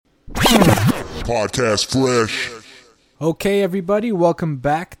Podcast Fresh. Okay, everybody, welcome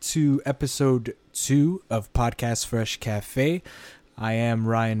back to episode 2 of Podcast Fresh Cafe. I am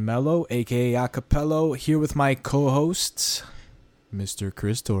Ryan Mello, aka Acapello, here with my co-hosts, Mr.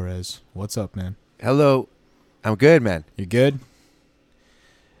 Chris Torres. What's up, man? Hello. I'm good, man. You good?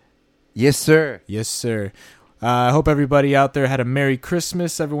 Yes, sir. Yes, sir. I hope everybody out there had a Merry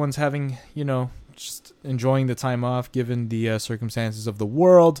Christmas. Everyone's having, just enjoying the time off given the circumstances of the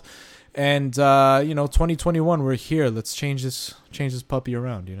world. And, 2021, we're here. Let's change this puppy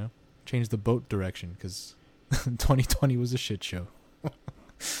around, change the boat direction because 2020 was a shit show.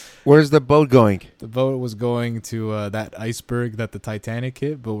 Where's the boat going? The boat was going to that iceberg that the Titanic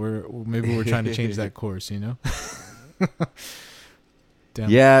hit, but maybe we're trying to change that course, Damn.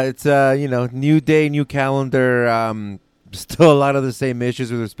 Yeah, it's new day, new calendar. Still a lot of the same issues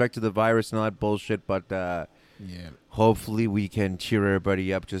with respect to the virus and all that bullshit, but hopefully we can cheer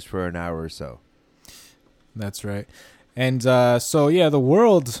everybody up just for an hour or so. That's right. And the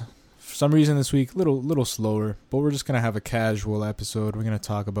world, for some reason this week, little slower, but we're just gonna have a casual episode. We're gonna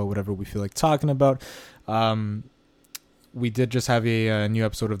talk about whatever we feel like talking about. We did just have a new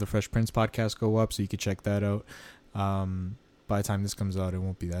episode of the Fresh Prince podcast go up, so you could check that out. By the time this comes out, it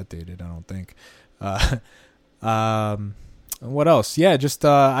won't be that dated, I don't think. What else? Yeah, just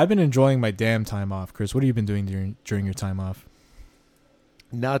I've been enjoying my damn time off. Chris, what have you been doing during your time off?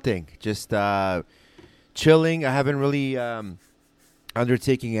 Nothing. Just chilling. I haven't really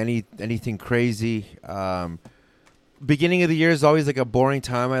undertaking anything crazy. Beginning of the year is always like a boring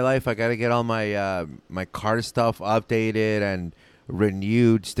time in my life. I got to get all my my car stuff updated and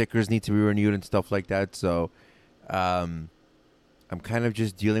renewed. Stickers need to be renewed and stuff like that. So I'm kind of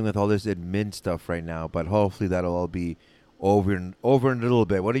just dealing with all this admin stuff right now, but hopefully that'll all be over in a little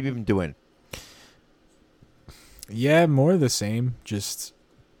bit. What have you been doing? Yeah, more of the same. Just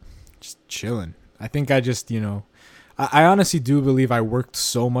chilling. I think I just, I honestly do believe I worked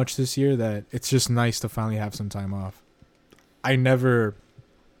so much this year that it's just nice to finally have some time off. I never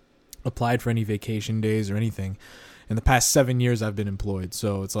applied for any vacation days or anything. In the past 7 years, I've been employed.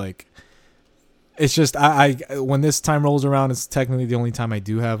 So it's like, it's just, I when this time rolls around, it's technically the only time I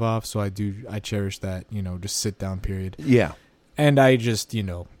do have off. So I cherish that, just sit down period. Yeah. And I just,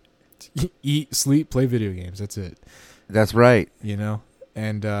 eat, sleep, play video games. That's it. That's right.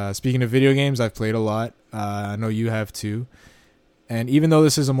 And speaking of video games, I've played a lot. I know you have too. And even though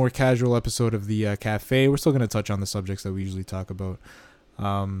this is a more casual episode of the cafe, we're still going to touch on the subjects that we usually talk about.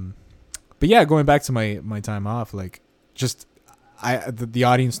 But yeah, going back to my time off, like just the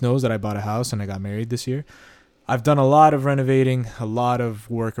audience knows that I bought a house and I got married this year. I've done a lot of renovating, a lot of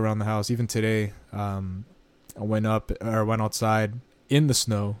work around the house. Even today, I went outside in the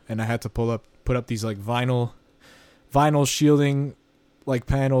snow and I had to put up these like vinyl shielding like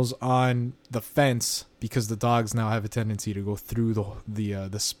panels on the fence because the dogs now have a tendency to go through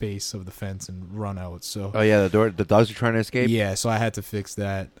the space of the fence and run out. So the dogs are trying to escape. Yeah, so I had to fix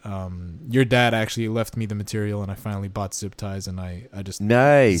that. Your dad actually left me the material, and I finally bought zip ties, and I just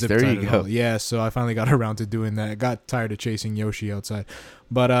nice. There you go. Yeah, so I finally got around to doing that. I got tired of chasing Yoshi outside,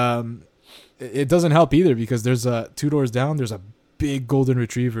 but it doesn't help either because there's 2 doors down. There's a big golden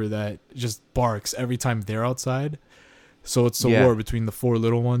retriever that just barks every time they're outside. So it's a war between the 4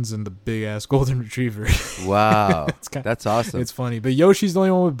 little ones and the big ass golden retriever. Wow. That's awesome. It's funny. But Yoshi's the only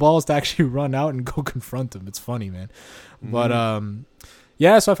one with balls to actually run out and go confront them. It's funny, man. Mm-hmm.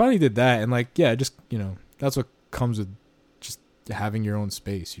 But so I finally did that. And just, that's what comes with just having your own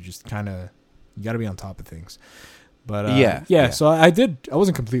space. You just kind of, you got to be on top of things. But so I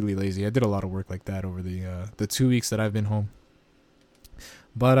wasn't completely lazy. I did a lot of work like that over the 2 weeks that I've been home.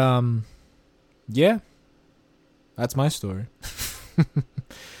 But that's my story.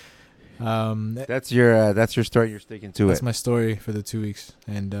 That's your story. You're sticking to it. That's my story for the 2 weeks,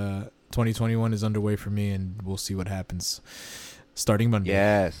 and 2021 is underway for me, and we'll see what happens starting Monday.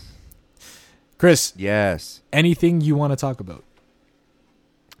 Yes, Chris. Yes. Anything you want to talk about?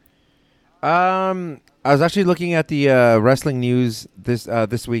 I was actually looking at the wrestling news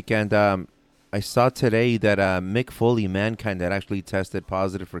this weekend. I saw today that Mick Foley, Mankind, had actually tested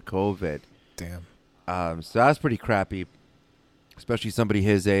positive for COVID. Damn. So that's pretty crappy, especially somebody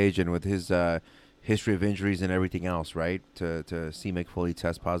his age and with his history of injuries and everything else, right? To see Mick Foley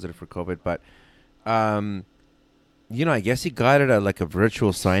test positive for COVID. But, I guess he got it at like a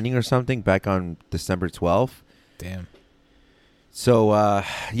virtual signing or something back on December 12th. Damn. So,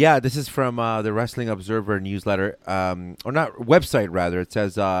 this is from the Wrestling Observer newsletter, or not, website rather. It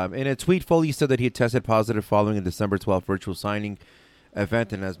says, in a tweet, Foley said that he had tested positive following a December 12th virtual signing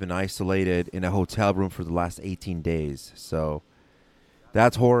event and has been isolated in a hotel room for the last 18 days. So,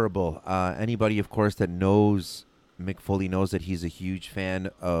 That's horrible. Anybody, of course, that knows Mick Foley knows that he's a huge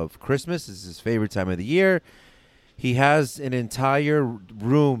fan of Christmas. This is his favorite time of the year. He has an entire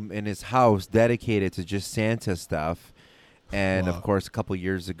room in his house dedicated to just Santa stuff. And, Wow. of course, a couple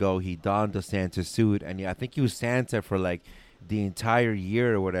years ago, he donned a Santa suit. And I think he was Santa for, like, the entire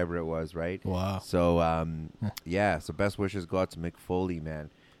year or whatever it was, right? Wow. So, yeah, so best wishes go out to Mick Foley, man.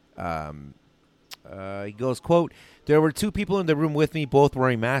 He goes, quote, "There were two people in the room with me, both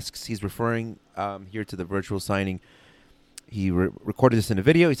wearing masks." He's referring here to the virtual signing. He recorded this in a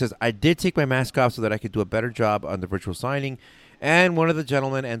video. He says, "I did take my mask off so that I could do a better job on the virtual signing, and one of the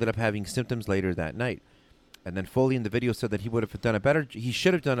gentlemen ended up having symptoms later that night." And then Foley in the video said that he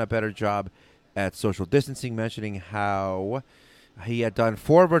should have done a better job at social distancing, mentioning how he had done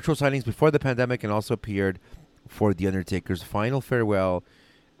 4 virtual signings before the pandemic and also appeared for The Undertaker's final farewell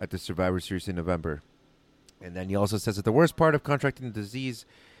at the Survivor Series in November. And then he also says that the worst part of contracting the disease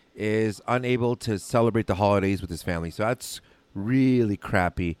is unable to celebrate the holidays with his family. So that's really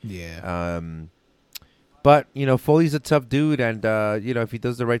crappy. Yeah. But, Foley's a tough dude, and, if he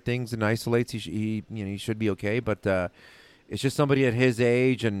does the right things and isolates, he should be okay. But it's just somebody at his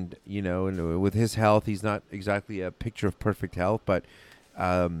age and, and with his health, he's not exactly a picture of perfect health, but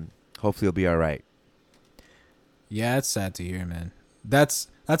hopefully he'll be all right. Yeah, it's sad to hear, man. That's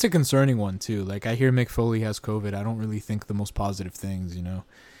a concerning one too. Like, I hear Mick Foley has COVID. I don't really think the most positive things,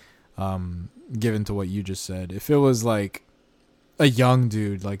 given to what you just said. If it was like a young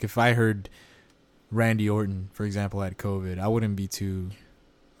dude, like if I heard Randy Orton, for example, had COVID, I wouldn't be too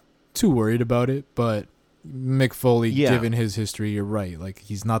worried about it. But Mick Foley, Yeah. given his history, you're right. Like,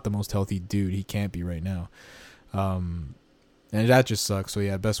 he's not the most healthy dude. He can't be right now. And that just sucks. So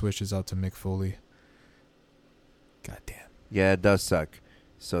yeah, best wishes out to Mick Foley. God damn. Yeah, it does suck.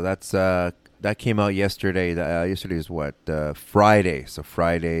 So that's that came out yesterday. Yesterday is what? Friday. So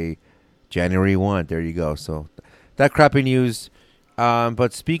Friday, January 1. There you go. So that crappy news.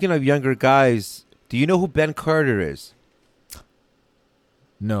 But speaking of younger guys, do you know who Ben Carter is?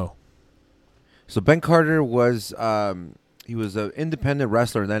 No. So Ben Carter was he was an independent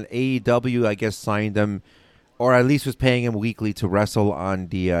wrestler, and then AEW, I guess, signed him, or at least was paying him weekly to wrestle on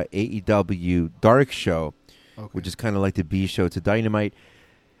the AEW Dark show, Okay. which is kind of like the B show to Dynamite.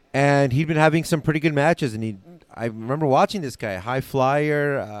 And he'd been having some pretty good matches, and I remember watching this guy, high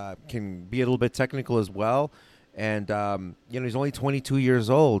flyer, can be a little bit technical as well, and he's only 22 years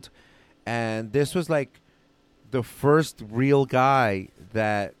old, and this was like the first real guy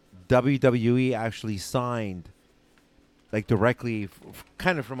that WWE actually signed, like directly,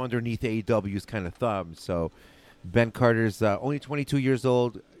 kind of from underneath AEW's kind of thumb. So Ben Carter's only 22 years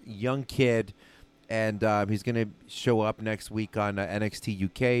old, young kid. And he's going to show up next week on NXT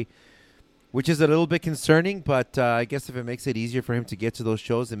UK, which is a little bit concerning. But I guess if it makes it easier for him to get to those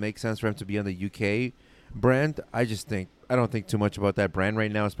shows, it makes sense for him to be on the UK brand. I don't think too much about that brand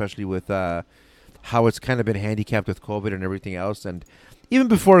right now, especially with how it's kind of been handicapped with COVID and everything else. And even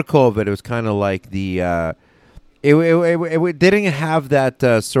before COVID, it was kind of like it didn't have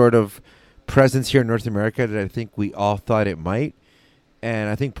that sort of presence here in North America that I think we all thought it might.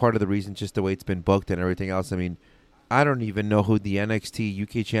 And I think part of the reason is just the way it's been booked and everything else. I mean, I don't even know who the NXT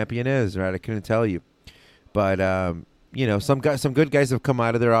UK champion is, right? I couldn't tell you. But, some good guys have come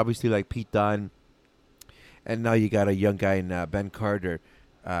out of there, obviously, like Pete Dunne. And now you got a young guy in Ben Carter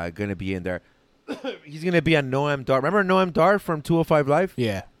going to be in there. He's going to be on Noam Dar. Remember Noam Dar from 205 Live?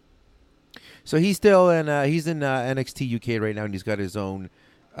 Yeah. So he's still in NXT UK right now, and he's got his own,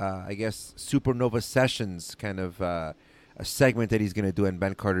 I guess, Supernova Sessions kind of a segment that he's going to do, and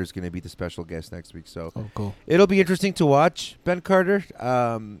Ben Carter is going to be the special guest next week. So Cool. it'll be interesting to watch Ben Carter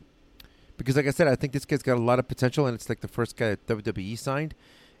because, like I said, I think this guy's got a lot of potential, and it's like the first guy that WWE signed.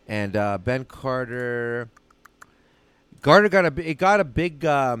 And Ben Carter got a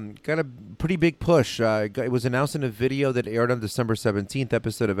pretty big push. It was announced in a video that aired on December 17th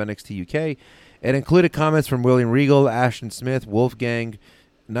episode of NXT UK. It included comments from William Regal, Ashton Smith, Wolfgang,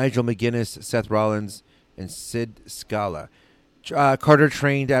 Nigel McGuinness, Seth Rollins, and Sid Scala. Carter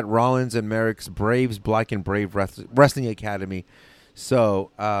trained at Rollins and Merrick's Braves Black and Brave Wrestling Academy.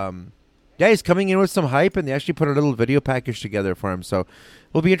 So, he's coming in with some hype, and they actually put a little video package together for him. So,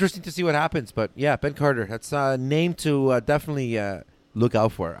 it'll be interesting to see what happens. But, yeah, Ben Carter, that's a name to definitely look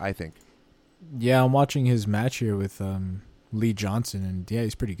out for, I think. Yeah, I'm watching his match here with Lee Johnson, and yeah,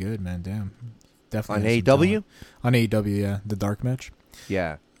 he's pretty good, man. Damn. Definitely. On AEW? On AEW, yeah. The dark match.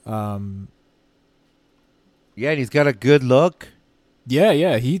 Yeah. Yeah, and he's got a good look.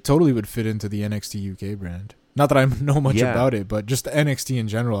 Yeah, he totally would fit into the NXT UK brand. Not that I know much about it, but just NXT in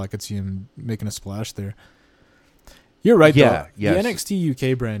general, I could see him making a splash there. You're right, Yeah, though. yes. The NXT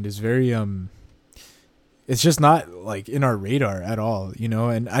UK brand is very it's just not like in our radar at all, you know.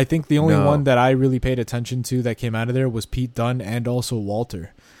 And I think the only No. one that I really paid attention to that came out of there was Pete Dunne and also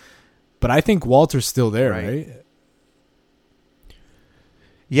Walter. But I think Walter's still there, right?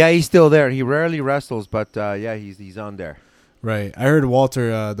 Yeah, he's still there. He rarely wrestles, but yeah, he's on there. Right. I heard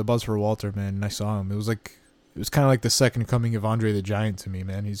Walter, the buzz for Walter, man, and I saw him. It was kind of like the second coming of Andre the Giant to me,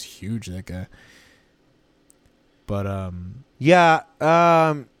 man. He's huge, that guy. But Yeah,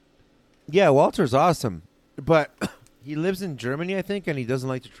 yeah, Walter's awesome, but he lives in Germany, I think, and he doesn't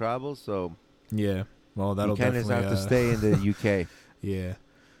like to travel, so yeah. Well, that'll he kind of definitely have to stay in the UK. Yeah.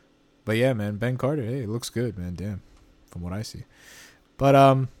 But yeah, man, Ben Carter, hey, it looks good, man. Damn, from what I see.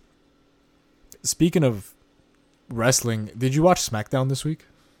 But speaking of wrestling, did you watch SmackDown this week?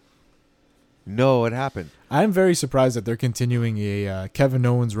 No, it happened. I'm very surprised that they're continuing a Kevin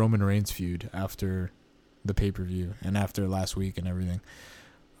Owens Roman Reigns feud after the pay-per-view and after last week and everything.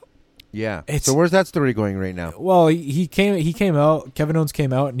 Yeah. It's- So where's that story going right now? Well, he came out. Kevin Owens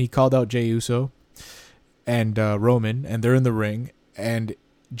came out and he called out Jey Uso and Roman, and they're in the ring. And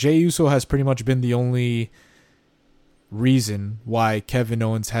Jey Uso has pretty much been the only reason why Kevin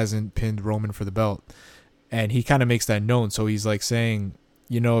Owens hasn't pinned Roman for the belt. And he kind of makes that known. So he's like saying,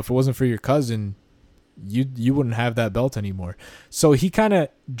 you know, if it wasn't for your cousin, you wouldn't have that belt anymore. So he kind of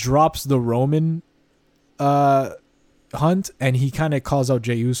drops the Roman hunt, and he kind of calls out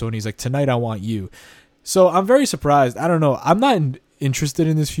Jey Uso, and he's like, tonight I want you. So I'm very surprised. I don't know. I'm not interested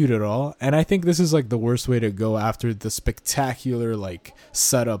in this feud at all, and I think this is like the worst way to go after the spectacular like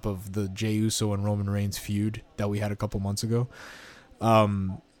setup of the Jey Uso and Roman Reigns feud that we had a couple months ago.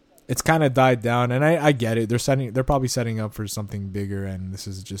 It's kind of died down, and I get it. They're probably setting up for something bigger, and this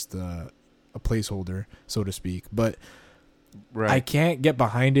is just a placeholder, so to speak. But Right. I can't get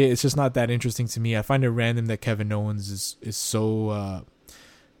behind it. It's just not that interesting to me. I find it random that Kevin Owens is so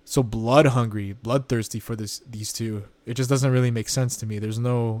blood hungry, bloodthirsty for these two. It just doesn't really make sense to me. There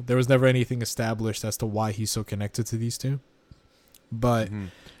was never anything established as to why he's so connected to these two. But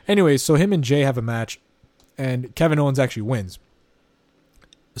anyway, so him and Jay have a match, and Kevin Owens actually wins.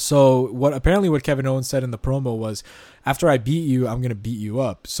 So what Kevin Owens said in the promo was, after I beat you, I'm gonna beat you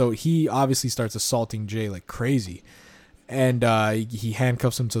up. So he obviously starts assaulting Jay like crazy. And he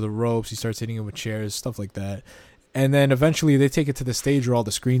handcuffs him to the ropes. He starts hitting him with chairs, stuff like that. And then eventually they take it to the stage where all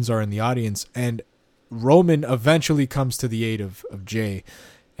the screens are in the audience. And Roman eventually comes to the aid of Jay.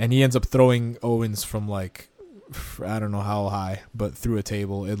 And he ends up throwing Owens from like, I don't know how high, but through a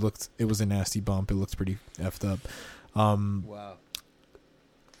table. It was a nasty bump. It looked pretty effed up. Wow.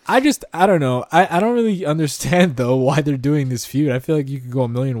 I don't know. I don't really understand, though, why they're doing this feud. I feel like you could go a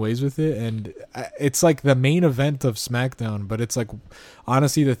million ways with it. And it's like the main event of SmackDown, but it's like,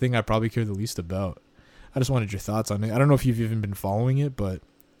 honestly, the thing I probably care the least about. I just wanted your thoughts on it. I don't know if you've even been following it, but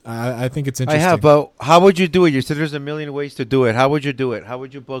I think it's interesting. I have, but how would you do it? You said there's a million ways to do it. How would you do it? How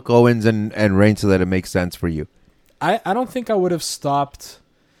would you book Owens and Reigns so that it makes sense for you? I don't think I would have stopped.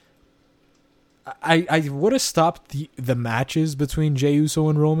 I would have stopped the matches between Jey Uso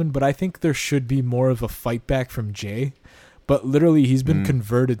and Roman, but I think there should be more of a fight back from Jey. But literally, he's been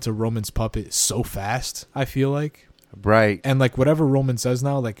converted to Roman's puppet so fast, I feel like. Right. And like whatever Roman says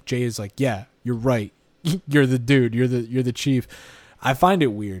now, like Jey is like, yeah, you're right. You're the dude. You're the chief. I find it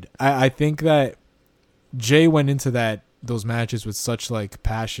weird. I think that Jey went into those matches with such like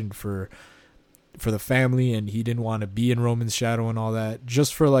passion for the family, and he didn't want to be in Roman's shadow and all that.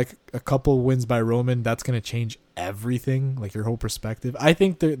 Just for like a couple wins by Roman, that's going to change everything, like your whole perspective. I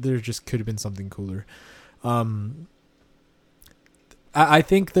think there just could have been something cooler. I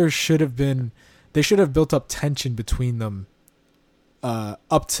think they should have built up tension between them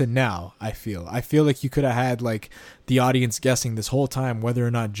up to now. I feel like you could have had like the audience guessing this whole time whether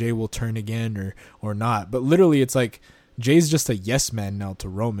or not Jey will turn again or not. But literally, it's like Jay's just a yes man now to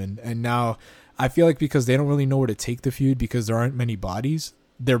Roman, and now I feel like because they don't really know where to take the feud because there aren't many bodies,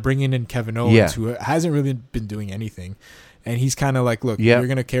 they're bringing in Kevin Owens, who hasn't really been doing anything. And he's kind of like, look, you're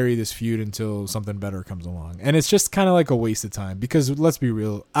going to carry this feud until something better comes along. And it's just kind of like a waste of time because let's be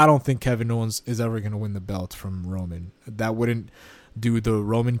real. I don't think Kevin Owens is ever going to win the belt from Roman. That wouldn't do the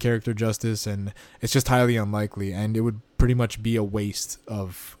Roman character justice, and it's just highly unlikely. And it would pretty much be a waste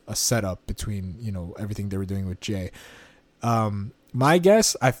of a setup between, everything they were doing with Jey. My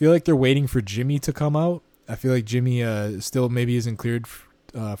guess, I feel like they're waiting for Jimmy to come out. I feel like Jimmy still maybe isn't cleared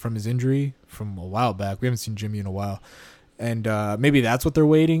from his injury from a while back. We haven't seen Jimmy in a while. And maybe that's what they're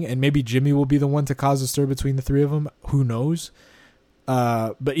waiting. And maybe Jimmy will be the one to cause a stir between the three of them. Who knows?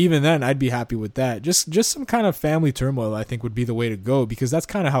 But even then, I'd be happy with that. Just some kind of family turmoil, I think, would be the way to go. Because that's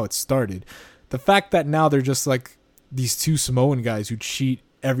kind of how it started. The fact that now they're just like these two Samoan guys who cheat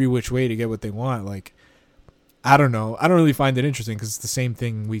every which way to get what they want. Like, I don't know. I don't really find it interesting because it's the same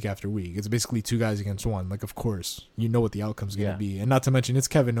thing week after week. It's basically two guys against one. Like, of course, you know what the outcome's going to be. And not to mention, it's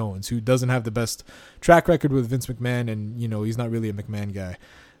Kevin Owens, who doesn't have the best track record with Vince McMahon, and, you know, he's not really a McMahon guy.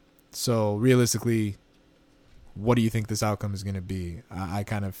 So, realistically, what do you think this outcome is going to be? I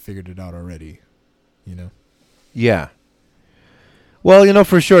kind of figured it out already, you know? Yeah. Well, you know,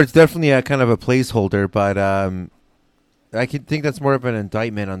 for sure, it's definitely a kind of a placeholder, but I think that's more of an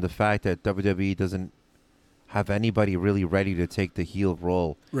indictment on the fact that WWE doesn't have anybody really ready to take the heel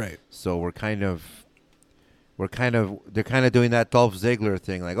role. Right. So they're kind of doing that Dolph Ziggler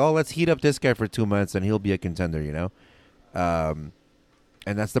thing, like, oh, let's heat up this guy for 2 months and he'll be a contender, you know? And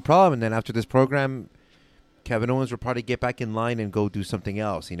that's the problem. And then after this program, Kevin Owens will probably get back in line and go do something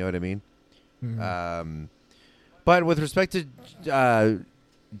else, you know what I mean? Mm-hmm. But with respect to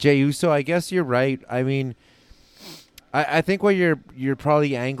Jey Uso, I guess you're right. I mean, I think what you're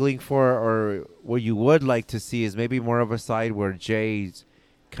probably angling for, or what you would like to see, is maybe more of a side where Jay's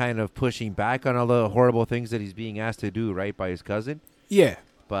kind of pushing back on all the horrible things that he's being asked to do, right, by his cousin. Yeah.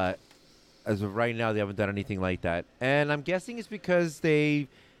 But as of right now, they haven't done anything like that. And I'm guessing it's because they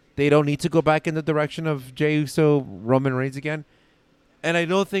don't need to go back in the direction of Jey Uso, Roman Reigns again. And I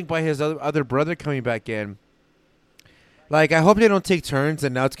don't think by his other brother coming back in, like, I hope they don't take turns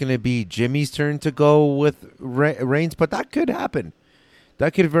and now it's going to be Jimmy's turn to go with Reigns, but that could happen.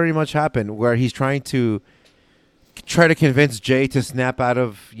 That could very much happen, where he's trying to convince Jay to snap out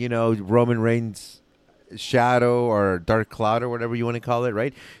of, you know, Roman Reigns' shadow or dark cloud or whatever you want to call it,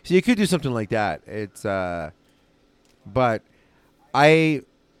 right? So you could do something like that. It's but I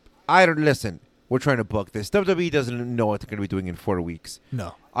don't listen. We're trying to book this. WWE doesn't know what they're going to be doing in 4 weeks.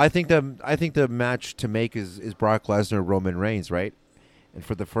 No. I think the match to make is Brock Lesnar, Roman Reigns, right? And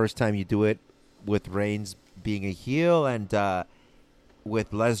for the first time, you do it with Reigns being a heel and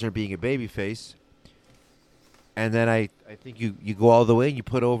with Lesnar being a babyface. And then I think you go all the way and you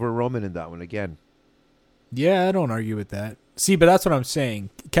put over Roman in that one again. Yeah, I don't argue with that. See, but that's what I'm saying.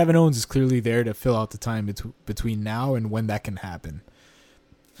 Kevin Owens is clearly there to fill out the time between now and when that can happen.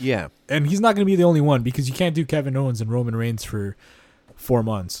 Yeah. And he's not going to be the only one, because you can't do Kevin Owens and Roman Reigns for 4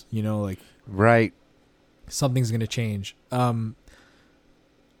 months, you know, like, right. Something's going to change. I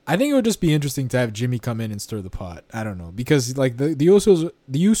think it would just be interesting to have Jimmy come in and stir the pot. I don't know, because like the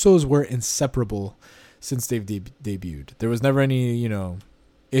Usos were inseparable since they've debuted. There was never any, you know,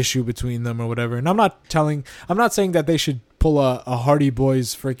 issue between them or whatever. And I'm not saying that they should pull a Hardy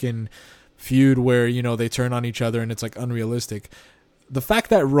Boys freaking feud where, you know, they turn on each other and it's like unrealistic. The fact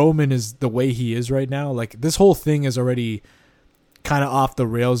that Roman is the way he is right now, like, this whole thing is already kind of off the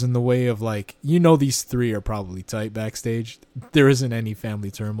rails in the way of, like, you know, these three are probably tight backstage. There isn't any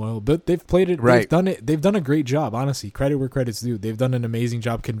family turmoil, but they've played it right. They've done a great job, honestly. Credit where credit's due. They've done an amazing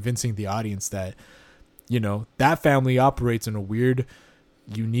job convincing the audience that, you know, that family operates in a weird,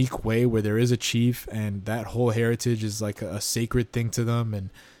 unique way where there is a chief and that whole heritage is like a sacred thing to them.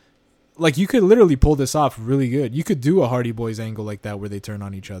 And like, you could literally pull this off really good. You could do a Hardy Boys angle like that where they turn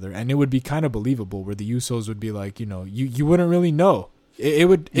on each other, and it would be kind of believable, where the Usos would be like, you know, you wouldn't really know. It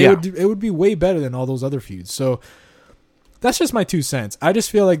would be way better than all those other feuds. So that's just my 2 cents. I just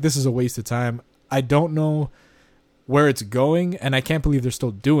feel like this is a waste of time. I don't know where it's going, and I can't believe they're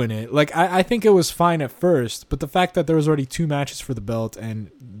still doing it. Like, I think it was fine at first, but the fact that there was already 2 matches for the belt, and,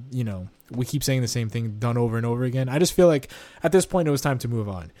 you know, we keep saying the same thing done over and over again, I just feel like at this point it was time to move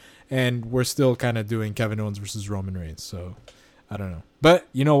on. And we're still kind of doing Kevin Owens versus Roman Reigns. So, I don't know. But,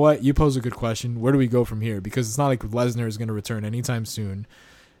 you know what? You pose a good question. Where do we go from here? Because it's not like Lesnar is going to return anytime soon.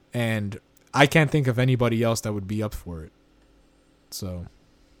 And I can't think of anybody else that would be up for it. So.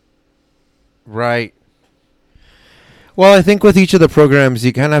 Right. Well, I think with each of the programs,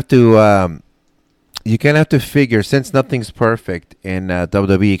 you kind of have to figure, since nothing's perfect in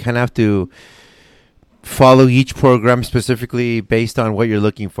WWE, you kind of have to follow each program specifically based on what you're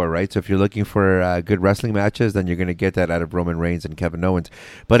looking for, right? So if you're looking for good wrestling matches, then you're going to get that out of Roman Reigns and Kevin Owens.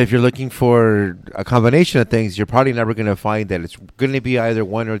 But if you're looking for a combination of things, you're probably never going to find that. It's going to be either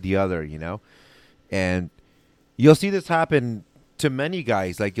one or the other, you know? And you'll see this happen to many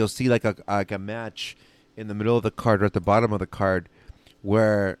guys. Like, you'll see like a match in the middle of the card or at the bottom of the card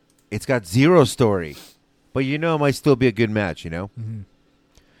where it's got zero story, but you know it might still be a good match, you know? Mm-hmm.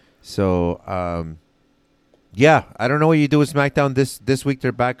 So, yeah, I don't know what you do with SmackDown this week.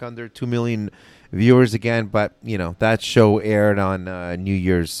 They're back under 2 million viewers again, but, you know, that show aired on New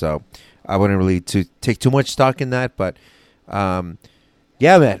Year's, so I wouldn't really take too much stock in that. But,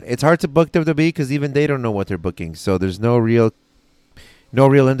 yeah, man, it's hard to book WWE because even they don't know what they're booking, so there's no real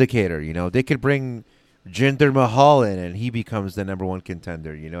indicator, you know. They could bring Jinder Mahal in, and he becomes the number one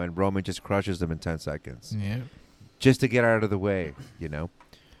contender, and Roman just crushes him in 10 seconds. Yeah. Just to get out of the way,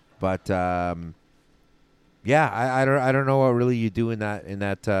 But yeah, I don't know what really you do in that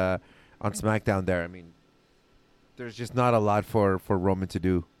on SmackDown there. I mean, there's just not a lot for Roman to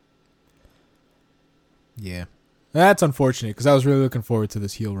do. Yeah. That's unfortunate because I was really looking forward to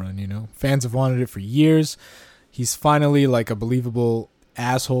this heel run, Fans have wanted it for years. He's finally like a believable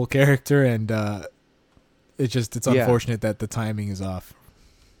asshole character, and it's unfortunate that the timing is off.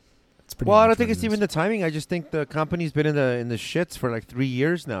 It's pretty I don't think it's even the timing. I just think the company's been in the shits for like 3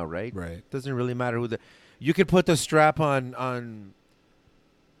 years now, right? Right. Doesn't really matter who you could put the strap on.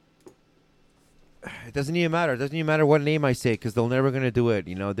 It doesn't even matter. It doesn't even matter what name I say because they're never going to do it.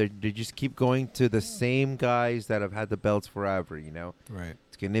 They just keep going to the same guys that have had the belts forever. Right.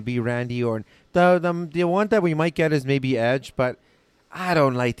 It's going to be Randy Orton. The one that we might get is maybe Edge, but I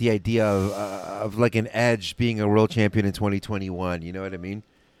don't like the idea of like an Edge being a world champion in 2021. You know what I mean?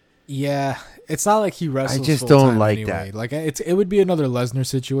 Yeah, it's not like he wrestles. I just full-time don't like anyway. that. Like it would be another Lesnar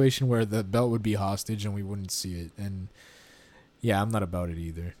situation where the belt would be hostage and we wouldn't see it. And yeah, I'm not about it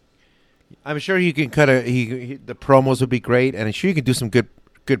either. I'm sure you can cut the promos would be great, and I'm sure you can do some good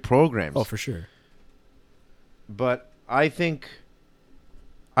programs. Oh, for sure. But I think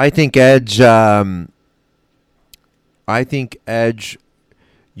Edge. I think Edge.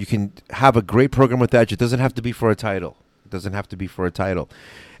 You can have a great program with Edge. It doesn't have to be for a title.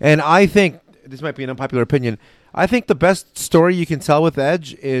 And I think this might be an unpopular opinion. I think the best story you can tell with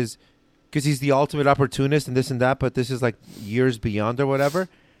Edge is because he's the ultimate opportunist and this and that, but this is like years beyond or whatever.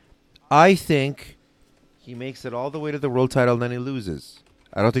 I think he makes it all the way to the world title and then he loses.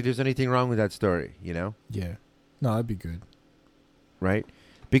 I don't think there's anything wrong with that story, Yeah. No, that'd be good. Right?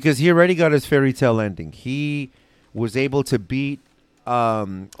 Because he already got his fairy tale ending. He was able to beat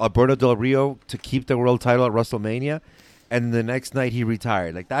Alberto Del Rio to keep the world title at WrestleMania, and the next night he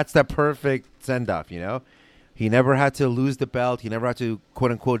retired. Like, that's the perfect send-off, He never had to lose the belt. He never had to,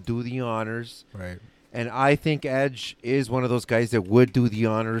 quote-unquote, do the honors. Right. And I think Edge is one of those guys that would do the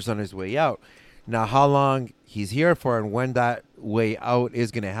honors on his way out. Now, how long he's here for and when that way out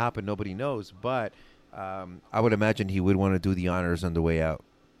is going to happen, nobody knows. But I would imagine he would want to do the honors on the way out.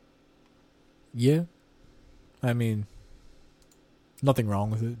 Yeah. I mean, nothing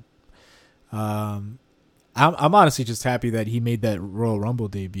wrong with it. I'm honestly just happy that he made that Royal Rumble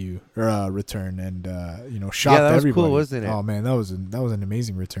debut or return and shocked that was everybody. cool, wasn't it? Oh man, that was an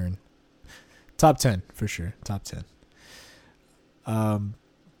amazing return. Top 10 for sure. Top 10.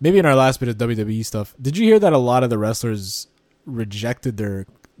 Maybe in our last bit of WWE stuff, did you hear that a lot of the wrestlers rejected their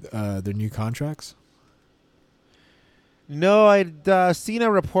new contracts? No, I'd seen a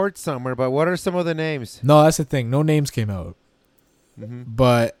report somewhere, but what are some of the names? No, that's the thing. No names came out. Mm-hmm.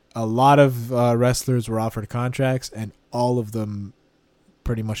 But a lot of wrestlers were offered contracts, and all of them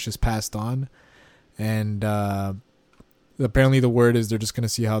pretty much just passed on. And apparently the word is they're just going to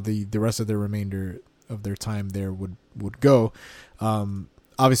see how the rest of the remainder of their time there would go.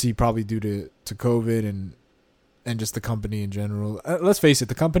 Obviously, probably due to COVID and just the company in general. Let's face it,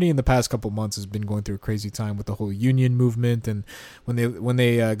 the company in the past couple months has been going through a crazy time with the whole union movement, and when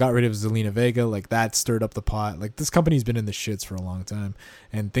they got rid of Zelina Vega, like that stirred up the pot. Like this company's been in the shits for a long time,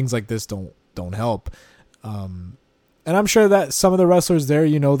 and things like this don't help. And I'm sure that some of the wrestlers there,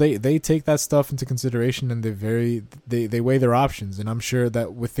 they take that stuff into consideration and they weigh their options. And I'm sure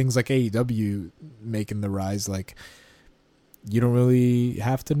that with things like AEW making the rise, like you don't really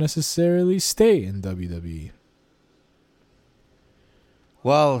have to necessarily stay in WWE.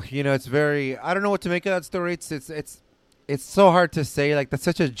 Well, it's very. I don't know what to make of that story. It's so hard to say. Like that's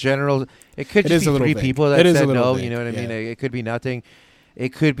such a general. It could just be three people that said no. You know what I mean? It could be nothing.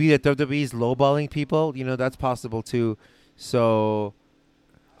 It could be that WWE's lowballing people. That's possible too. So,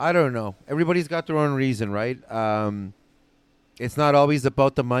 I don't know. Everybody's got their own reason, right? It's not always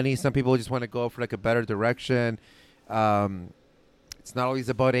about the money. Some people just want to go for like a better direction. It's not always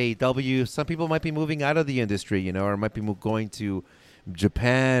about AEW. Some people might be moving out of the industry, or might be going to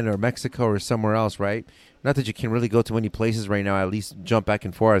Japan or Mexico or somewhere else, right? Not that you can really go to many places right now. At least jump back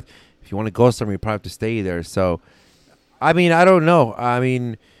and forth. If you want to go somewhere, you probably have to stay there. So. I mean, I don't know. I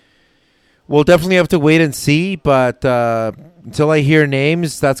mean, we'll definitely have to wait and see. But until I hear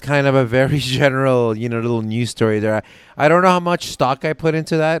names, that's kind of a very general, little news story there. I don't know how much stock I put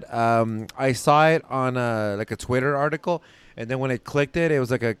into that. I saw it on a Twitter article, and then when I clicked it, it was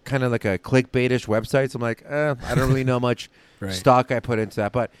like a kind of like a clickbaitish website. So I'm like, I don't really know much Right. stock I put into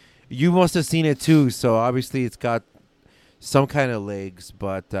that. But you must have seen it too. So obviously, it's got some kind of legs,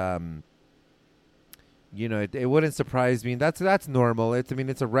 but. It wouldn't surprise me. That's normal.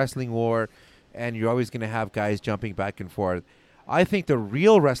 It's a wrestling war. and you're always going to have guys jumping back and forth. I think the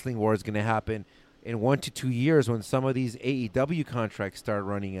real wrestling war is going to happen in 1 to 2 years when some of these AEW contracts start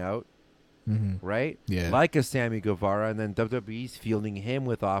running out, right? Yeah. Like a Sammy Guevara, and then WWE's fielding him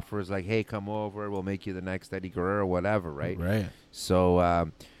with offers like, hey, come over, we'll make you the next Eddie Guerrero, whatever, right? Right.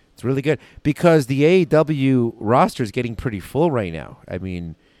 So it's really good because the AEW roster is getting pretty full right now. I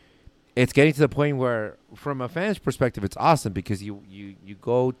mean, it's getting to the point where, from a fan's perspective, it's awesome because you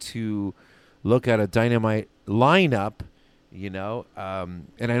go to look at a Dynamite lineup, and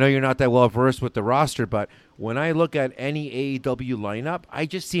I know you're not that well versed with the roster, but when I look at any AEW lineup, I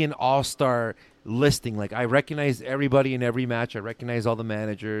just see an all-star listing. Like, I recognize everybody in every match. I recognize all the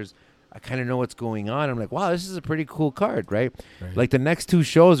managers. I kind of know what's going on. I'm like, wow, this is a pretty cool card, right? Like, the next 2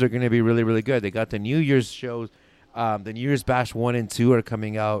 shows are going to be really, really good. They got the New Year's shows. The New Year's Bash 1 and 2 are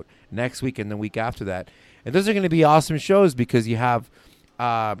coming out next week and the week after that. And those are going to be awesome shows because you have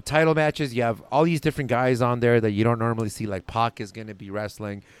title matches. You have all these different guys on there that you don't normally see. Like Pac is going to be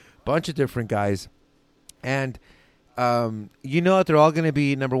wrestling. Bunch of different guys. And that they're all going to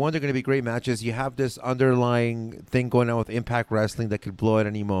be, number one, they're going to be great matches. You have this underlying thing going on with Impact Wrestling that could blow at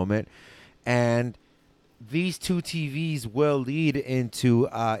any moment. And these 2 TVs will lead into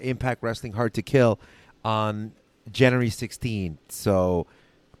Impact Wrestling Hard to Kill on January 16th. So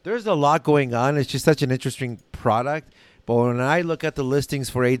there's a lot going on. It's just such an interesting product. But when I look at the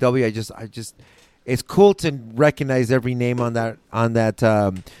listings for AEW, I just it's cool to recognize every name on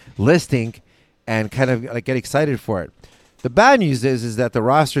that listing and kind of like get excited for it. The bad news is that the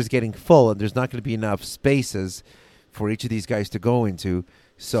roster is getting full and there's not going to be enough spaces for each of these guys to go into.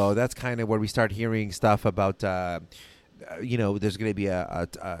 So that's kind of where we start hearing stuff about there's going to be a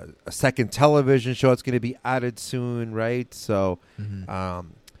second television show. It's going to be added soon, right? So,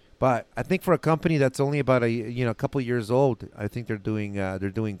 but I think for a company that's only about a couple years old, I think they're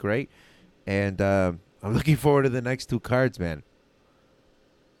doing great, and I'm looking forward to the next 2 cards, man.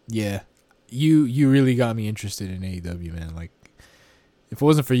 Yeah, you really got me interested in AEW, man. Like, if it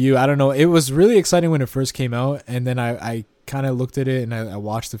wasn't for you, I don't know. It was really exciting when it first came out, and then I kind of looked at it and I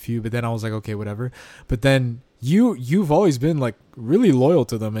watched a few, but then I was like, okay, whatever. But then you've always been like really loyal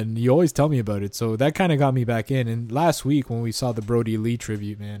to them, and you always tell me about it, so that kind of got me back in. And last week when we saw the Brody Lee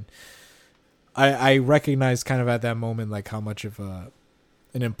tribute, man, I recognized kind of at that moment like how much of an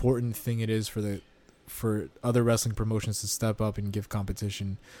important thing it is for other wrestling promotions to step up and give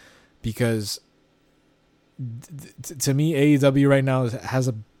competition, because to me AEW right now has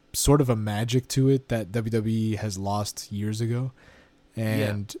a sort of a magic to it that WWE has lost years ago,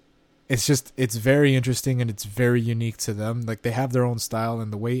 and it's very interesting and it's very unique to them. Like, they have their own style,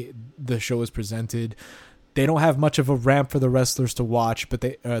 and the way the show is presented, they don't have much of a ramp for the wrestlers to walk,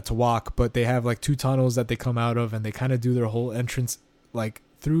 but they have like 2 tunnels that they come out of, and they kind of do their whole entrance like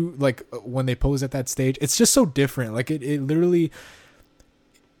through, like when they pose at that stage. It's just so different. Like, it literally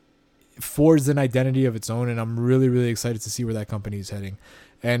forged an identity of its own, and I'm really, really excited to see where that company is heading.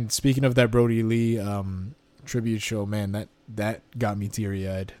 And speaking of that Brody Lee tribute show, man, that got me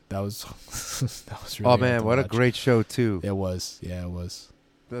teary-eyed. That was really, oh man, what a great show too. It was. Yeah, it was.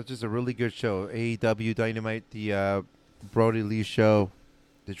 That was just a really good show. AEW Dynamite, the Brody Lee show,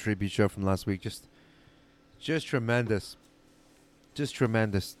 the tribute show from last week, just tremendous. Just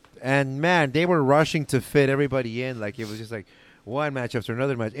tremendous. And man, they were rushing to fit everybody in. Like, it was just like one match after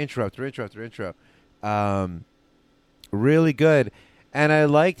another match, intro after intro after intro. Really good. And I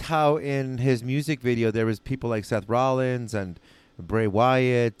liked how in his music video there was people like Seth Rollins and Bray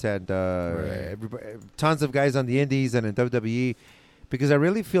Wyatt and tons of guys on the indies and in WWE, because I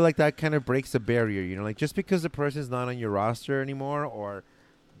really feel like that kind of breaks the barrier. Like, just because the person's not on your roster anymore or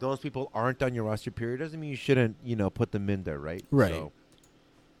those people aren't on your roster period doesn't mean you shouldn't, put them in there, right? Right. So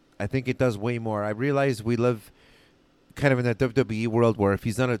I think it does way more. I realize we live kind of in that WWE world where if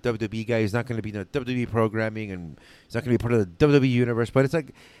he's not a WWE guy, he's not going to be in the WWE programming and he's not going to be part of the WWE universe. But it's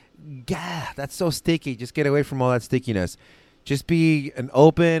like, that's so sticky. Just get away from all that stickiness. Just be an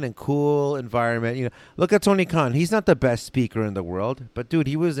open and cool environment. Look at Tony Khan. He's not the best speaker in the world, but dude,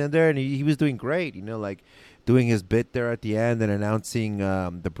 he was in there and he was doing great. Like doing his bit there at the end and announcing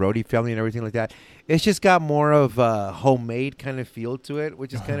the Brody family and everything like that. It's just got more of a homemade kind of feel to it,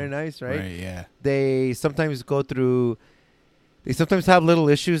 which is kind of nice, right? Right, yeah. They sometimes have little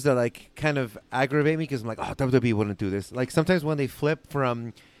issues that like kind of aggravate me because I'm like, oh, WWE wouldn't do this. Like, sometimes when they flip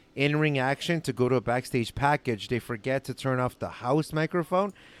from in-ring action to go to a backstage package, they forget to turn off the house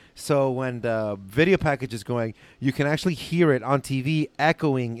microphone. So when the video package is going, you can actually hear it on TV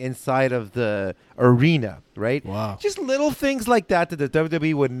echoing inside of the arena, right? Wow. Just little things like that the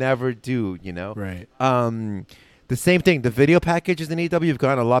WWE would never do, Right. The same thing. The video packages in AEW have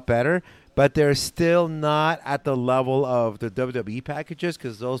gotten a lot better, but they're still not at the level of the WWE packages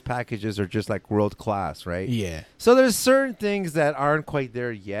because those packages are just like world class, right? Yeah. So there's certain things that aren't quite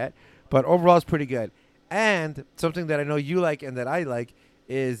there yet, but overall it's pretty good. And something that I know you like and that I like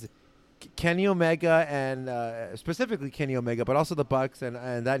is Kenny Omega and specifically Kenny Omega, but also the Bucks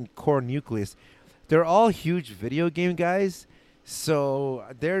and that core nucleus. They're all huge video game guys, so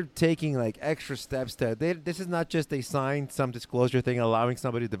they're taking like extra steps this is not just they signed some disclosure thing allowing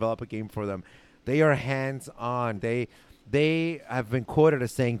somebody to develop a game for them. They are hands-on. They have been quoted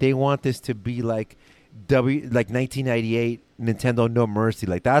as saying they want this to be like 1998 Nintendo No Mercy.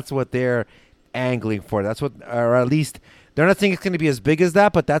 Like that's what they're angling for. That's what, or at least they're not saying it's going to be as big as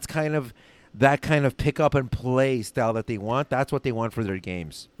that, but that's kind of that kind of pick up and play style that they want. That's what they want for their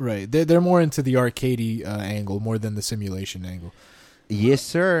games. Right. They're more into the arcadey angle more than the simulation angle. Yes,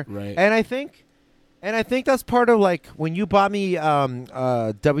 sir. Right. And I think that's part of like when you bought me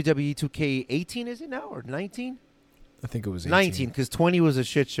WWE 2K18, is it now or 19? I think it was 18. 19 because 20 was a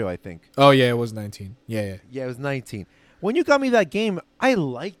shit show, I think. Oh yeah, it was 19. Yeah. Yeah, it was 19. When you got me that game, I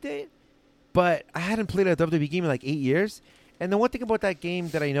liked it, but I hadn't played a WWE game in like 8 years. And the one thing about that game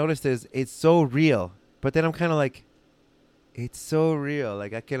that I noticed is it's so real. But then I'm kind of like, it's so real.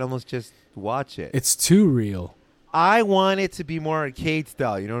 Like I can almost just watch it. It's too real. I want it to be more arcade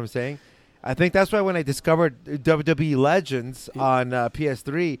style. You know what I'm saying? I think that's why when I discovered WWE Legends on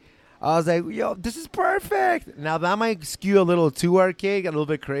PS3, I was like, yo, this is perfect. Now, that might skew a little too arcade, a little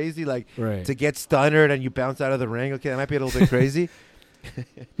bit crazy, like to get stunned and you bounce out of the ring. Okay, that might be a little bit crazy.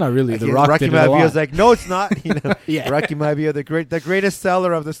 Not really. The Rock Rocky did it a lot. was like, no, it's not. You know, Yeah. Rocky Maivia, the greatest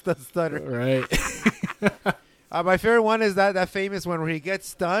seller of the stunner. Right. My favorite one is that famous one where he gets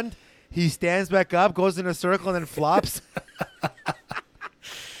stunned, he stands back up, goes in a circle, and then flops.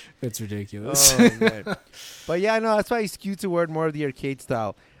 It's ridiculous. Oh, man. But yeah, no, that's why I skew toward more of the arcade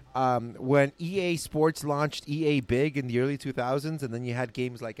style. When EA Sports launched EA Big in the early 2000s, and then you had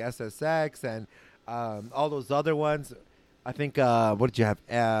games like SSX and all those other ones. I think, what did you have?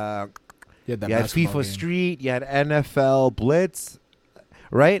 You had FIFA game. Street, you had NFL Blitz,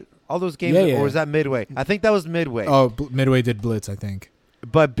 right? All those games, Yeah. or was that Midway? I think that was Midway. Oh, Midway did Blitz, I think.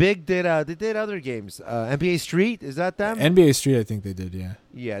 But Big did they did other games. NBA Street, is that them? NBA Street, I think they did, yeah.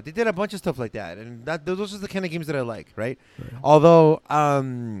 Yeah, they did a bunch of stuff like that, and those are the kind of games that I like, right? Although,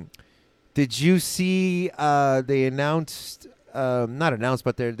 did you see they announced, not announced,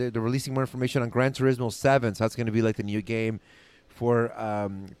 but they're releasing more information on Gran Turismo 7, so that's going to be like the new game for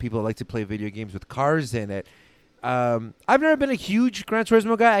people that like to play video games with cars in it. I've never been a huge Gran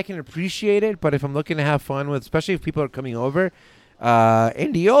Turismo guy. I can appreciate it, but if I'm looking to have fun with, especially if people are coming over,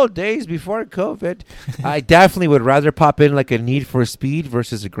 in the old days before COVID, I definitely would rather pop in like a Need for Speed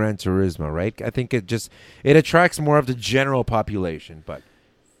versus a Gran Turismo, right? I think it attracts more of the general population, but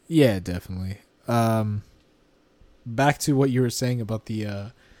yeah, definitely. Back to what you were saying about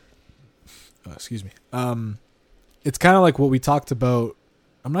the excuse me. It's kind of like what we talked about.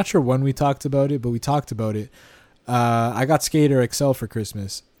 I'm not sure when we talked about it, but we talked about it. I got Skater XL for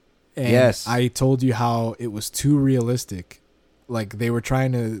Christmas. And yes. I told you how it was too realistic. Like they were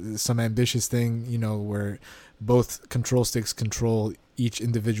trying to some ambitious thing, you know, where both control sticks control each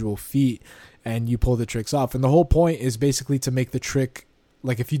individual feet and you pull the tricks off. And the whole point is basically to make the trick,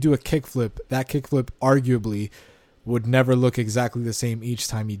 like if you do a kickflip, that kickflip arguably would never look exactly the same each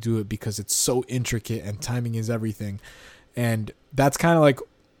time you do it because it's so intricate and timing is everything. And that's kind of like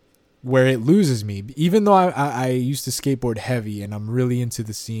where it loses me. Even though I used to skateboard heavy and I'm really into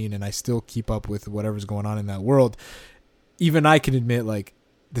the scene and I still keep up with whatever's going on in that world, even I can admit, like,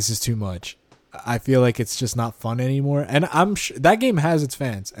 this is too much. I feel like it's just not fun anymore. And I'm that game has its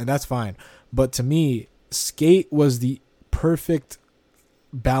fans, and that's fine. But to me, Skate was the perfect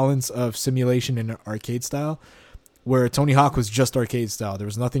balance of simulation and arcade style, where Tony Hawk was just arcade style. There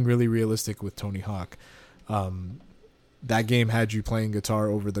was nothing really realistic with Tony Hawk. That game had you playing guitar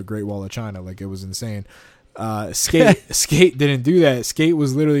over the Great Wall of China. Like, it was insane. Skate didn't do that. Skate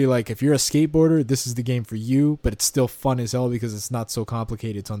was literally like, if you're a skateboarder, this is the game for you, but it's still fun as hell because it's not so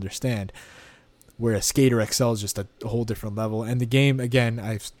complicated to understand. Whereas Skater XL is just a whole different level. And the game, again,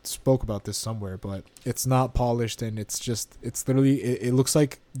 I spoke about this somewhere, but it's not polished and it's literally, it looks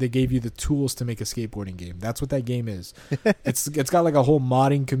like they gave you the tools to make a skateboarding game. That's what that game is. It's got like a whole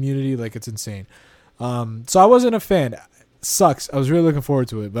modding community, like it's insane. So I wasn't a fan. Sucks. I was really looking forward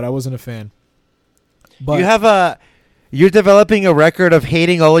to it, but I wasn't a fan. But you have You're developing a record of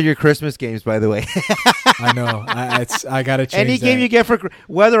hating all of your Christmas games, by the way. I know. I gotta change Any game that. you get for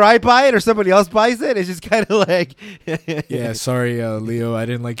whether I buy it or somebody else buys it, it's just kind of like. Yeah, sorry, Leo. I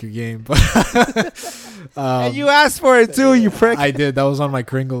didn't like your game, but And you asked for it too, you prick. I did. That was on my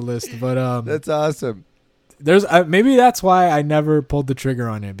Kringle list, but That's awesome. there's maybe that's why I never pulled the trigger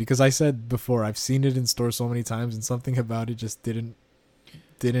on it, because I said before I've seen it in store so many times and something about it just didn't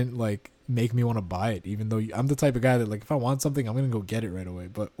like make me want to buy it, even though I'm the type of guy that, like, if I want something I'm gonna go get it right away.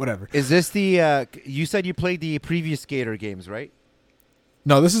 But whatever. Is this the? You said you played the previous Skater games, right?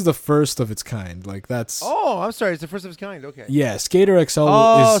 No, this is the first of its kind. Like, that's Oh, I'm sorry. It's the first of its kind. Okay. yeah. Skater XL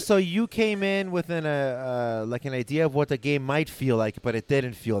Oh, is so you came in with an like an idea of what the game might feel like, but it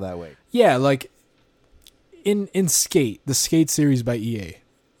didn't feel that way. yeah, like in Skate, the Skate series by EA.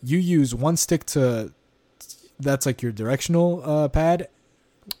 You use one stick to that's like your directional pad.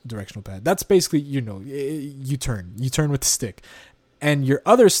 That's basically, you turn with the stick, and your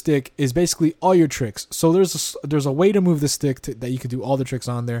other stick is basically all your tricks. So there's a way to move the stick that you could do all the tricks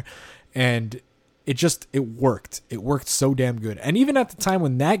on there, and it worked. It worked so damn good. And even at the time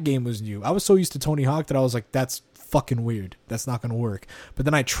when that game was new, I was so used to Tony Hawk that I was like, that's fucking weird. That's not gonna work. But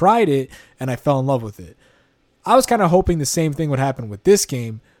then I tried it and I fell in love with it. I was kind of hoping the same thing would happen with this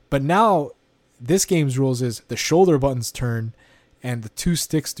game, but now this game's rules is the shoulder buttons turn and the two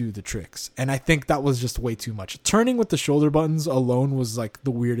sticks do the tricks. And I think that was just way too much. Turning with the shoulder buttons alone was like the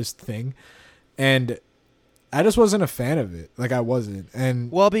weirdest thing. And I just wasn't a fan of it. Like, I wasn't.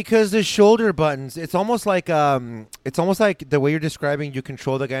 And Well, because the shoulder buttons, it's almost like the way you're describing you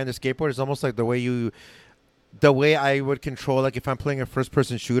control the guy on the skateboard is almost like the way I would control, like, if I'm playing a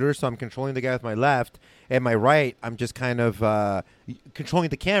first-person shooter, so I'm controlling the guy with my left, and my right, I'm just kind of controlling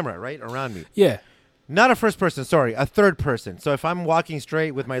the camera, right, around me. yeah. Not a first person, sorry, a third person. So if I'm walking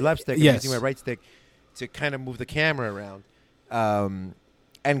straight with my left stick, I'm Yes. using my right stick to kind of move the camera around.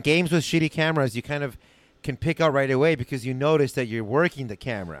 And games with shitty cameras, you kind of can pick out right away because you notice that you're working the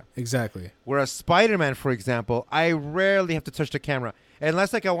camera. Exactly. Whereas Spider-Man, for example, I rarely have to touch the camera.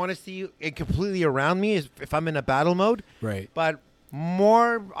 Unless, like, I want to see it completely around me if I'm in a battle mode. Right. But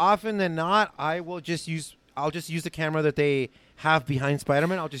more often than not, I'll just use the camera that they have behind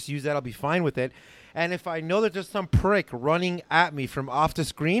Spider-Man. I'll just use that. I'll be fine with it. And if I know that there's some prick running at me from off the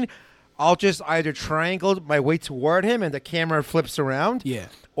screen, I'll just either triangle my way toward him and the camera flips around. Yeah.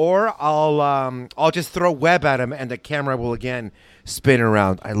 Or I'll just throw web at him and the camera will again spin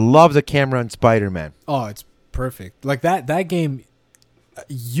around. I love the camera in Spider-Man. Oh, it's perfect. Like, that game,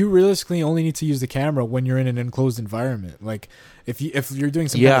 you realistically only need to use the camera when you're in an enclosed environment. Like, if you're doing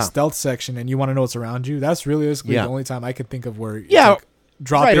some kind of stealth section and you want to know what's around you, that's realistically the only time I could think of where it's like,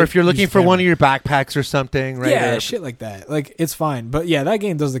 drop right, it, or if you're looking use for camera. one of your backpacks or something, right? Yeah, Or- shit like that. Like, it's fine. But yeah, that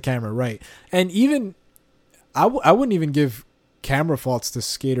game does the camera right. And even I wouldn't even give camera faults to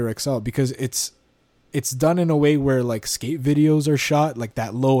Skater XL because it's done in a way where, like, skate videos are shot like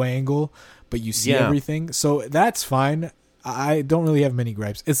that low angle, but you see everything. So that's fine. I don't really have many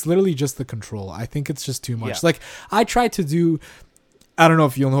gripes. It's literally just the control. I think it's just too much. Yeah. Like, I tried to do, I don't know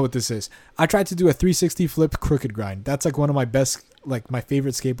if you'll know what this is. I tried to do a 360 flip crooked grind. That's like one of my best, like, my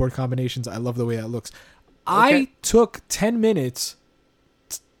favorite skateboard combinations. I love the way that looks. I took 10 minutes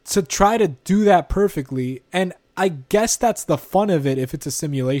to try to do that perfectly. And I guess that's the fun of it if it's a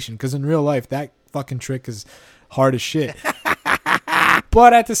simulation. Because in real life, that fucking trick is hard as shit.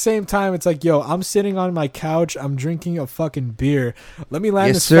 But at the same time, it's like, yo, I'm sitting on my couch. I'm drinking a fucking beer. Let me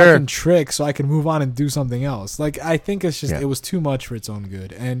land this fucking trick so I can move on and do something else. Like, I think it's just, it was too much for its own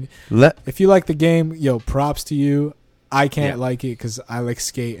good. And if you like the game, yo, props to you. I can't like it because I like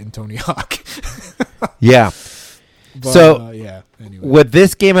Skate and Tony Hawk. Yeah. But, So, anyway. would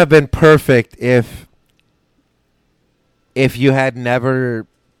this game have been perfect if you had never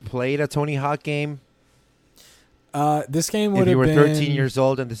played a Tony Hawk game? This game would If you have were been 13 years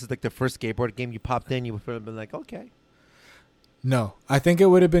old and this is like the first skateboard game you popped in, you would have been like, okay. No, I think it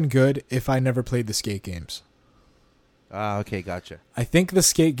would have been good if I never played the Skate games. Okay, gotcha. I think the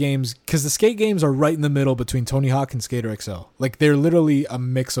Skate games, because the Skate games are right in the middle between Tony Hawk and Skater XL. Like, they're literally a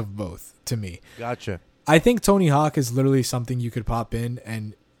mix of both to me. Gotcha. I think Tony Hawk is literally something you could pop in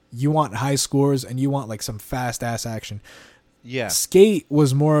and you want high scores and you want, like, some fast ass action. Yeah. Skate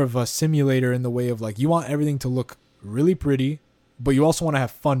was more of a simulator in the way of, like, you want everything to look really pretty, but you also want to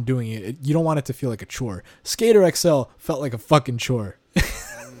have fun doing it. You don't want it to feel like a chore. Skater XL felt like a fucking chore.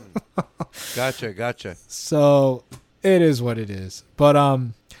 Gotcha. So it is what it is. But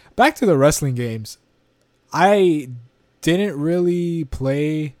back to the wrestling games. I didn't really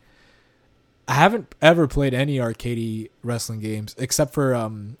play. I haven't ever played any arcade wrestling games except for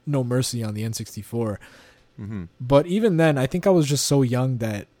No Mercy on the N64. Mm-hmm. But even then, I think I was just so young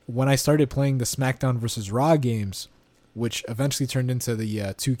that when I started playing the SmackDown versus Raw games, which eventually turned into the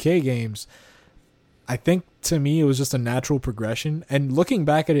 2K games, I think to me it was just a natural progression. And looking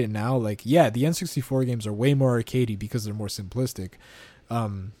back at it now, like, yeah, the N64 games are way more arcadey because they're more simplistic.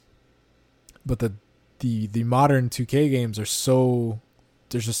 But the modern 2K games are so,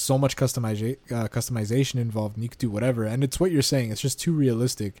 there's just so much customization involved, and you could do whatever. And it's what you're saying, it's just too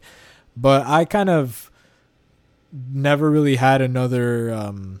realistic. But I kind of never really had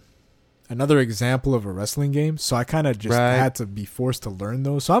another example of a wrestling game, so I kind of just had to be forced to learn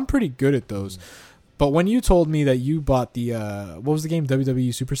those. So I'm pretty good at those. But when you told me that you bought the what was the game, WWE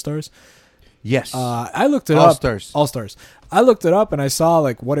Superstars? Yes. I looked it All up. Stars. All Stars. I looked it up and I saw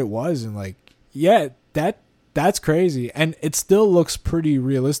like what it was, and like, yeah, that's crazy. And it still looks pretty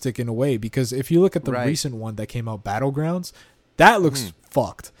realistic in a way, because if you look at the recent one that came out, Battlegrounds, that looks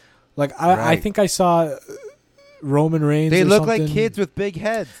fucked. Like I think I saw Roman Reigns. They or look something. like kids with big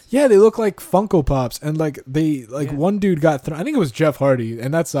heads. Yeah, they look like Funko Pops, and like one dude got thrown. I think it was Jeff Hardy,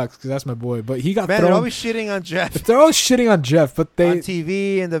 and that sucks because that's my boy. But he got thrown. They're always shitting on Jeff. They're always shitting on Jeff, but they on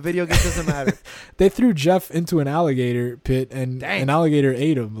TV and the video game doesn't matter. They threw Jeff into an alligator pit, and an alligator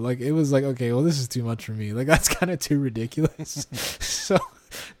ate him. Like, it was like, okay, well, this is too much for me. Like, that's kind of too ridiculous. So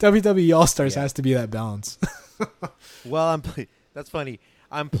WWE All Stars has to be that balance. Well, that's funny.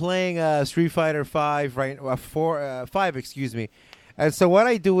 I'm playing Street Fighter 5 right 5, excuse me. And so what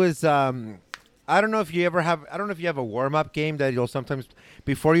I do is I don't know if you have a warm-up game that you'll sometimes,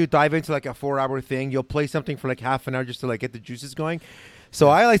 before you dive into like a 4-hour thing, you'll play something for like half an hour just to like get the juices going. So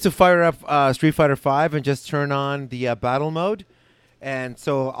I like to fire up Street Fighter 5 and just turn on the battle mode. And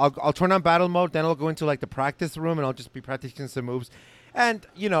so I'll turn on battle mode, then I'll go into like the practice room and I'll just be practicing some moves. And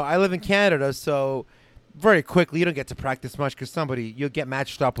I live in Canada, so very quickly you don't get to practice much because you'll get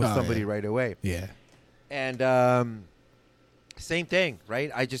matched up with somebody right away. Yeah. And same thing, right?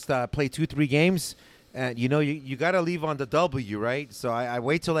 I just play 2-3 games, and you got to leave on the W, right? So I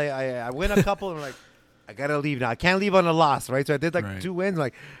wait till I win a couple and I'm like, I got to leave now. I can't leave on a loss, right? So I did like 2 wins,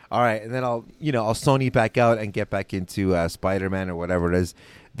 like, all right, and then I'll Sony back out and get back into Spider-Man or whatever it is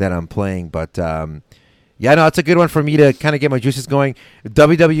that I'm playing. But yeah, no, it's a good one for me to kind of get my juices going.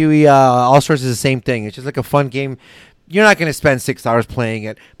 WWE All-Stars is the same thing. It's just like a fun game. You're not going to spend 6 hours playing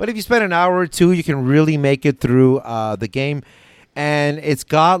it, but if you spend an hour or two, you can really make it through the game. And it's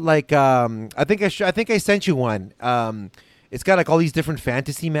got like I think I sent you one. It's got like all these different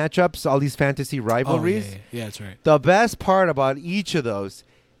fantasy matchups, all these fantasy rivalries. Yeah, that's right. The best part about each of those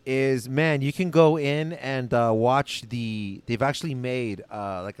is, man, you can go in and watch they've actually made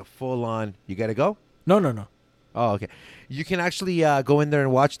like a full-on. You got to go? No. Oh, okay. You can actually go in there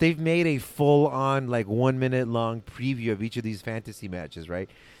and watch. They've made a full-on, like, 1-minute long preview of each of these fantasy matches, right?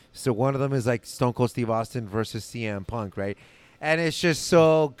 So one of them is, like, Stone Cold Steve Austin versus CM Punk, right? And it's just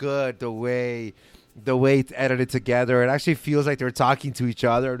so good the way it's edited together. It actually feels like they're talking to each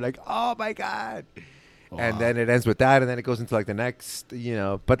other, like, oh, my God. Wow. And then it ends with that, and then it goes into, like, the next,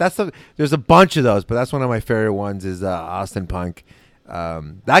 But there's a bunch of those, but that's one of my favorite ones is Austin Punk.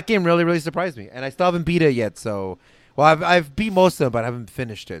 That game really, really surprised me, and I still haven't beat it yet. So, well, I've beat most of them, but I haven't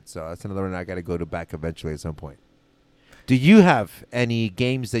finished it. So that's another one I got to go to back eventually at some point. Do you have any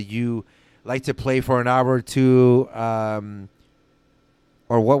games that you like to play for an hour or two,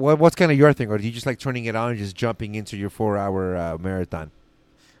 or what's kind of your thing, or do you just like turning it on and just jumping into your 4-hour marathon?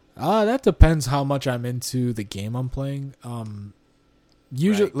 That depends how much I'm into the game I'm playing.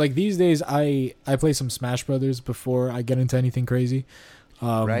 Usually, like these days, I play some Smash Brothers before I get into anything crazy.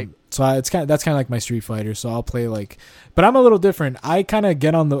 Right. So that's kind of like my Street Fighter. So I'll play but I'm a little different. I kind of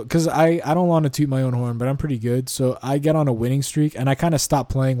get on because I don't want to toot my own horn, but I'm pretty good. So I get on a winning streak, and I kind of stop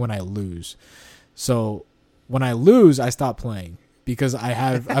playing when I lose. So when I lose, I stop playing because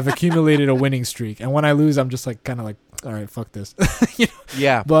I've accumulated a winning streak, and when I lose, I'm just like kind of like, all right, fuck this.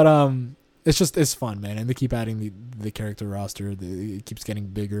 Yeah. But it's fun, man, and they keep adding the character roster. It keeps getting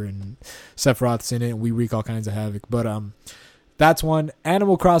bigger, and Sephiroth's in it, and we wreak all kinds of havoc. But that's one.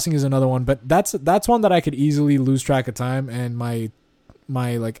 Animal Crossing is another one, but that's one that I could easily lose track of time, and my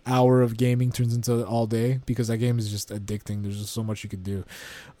like hour of gaming turns into all day because that game is just addicting. There's just so much you could do.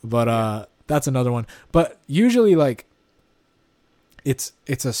 But that's another one. But usually like it's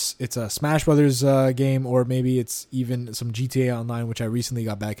a Smash Brothers game, or maybe it's even some GTA Online, which I recently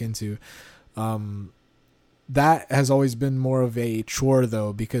got back into. That has always been more of a chore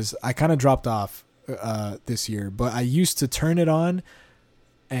though, because I kind of dropped off this year, but I used to turn it on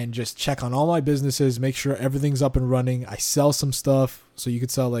and just check on all my businesses, make sure everything's up and running. I sell some stuff, so you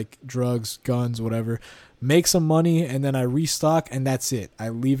could sell like drugs, guns, whatever. Make some money, and then I restock, and that's it. I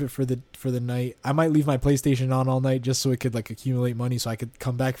leave it for the night. I might leave my PlayStation on all night just so it could like accumulate money, so I could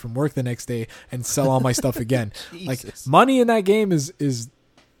come back from work the next day and sell all my stuff again. Like money in that game is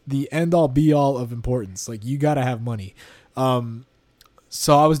the end all be all of importance. Like you gotta have money.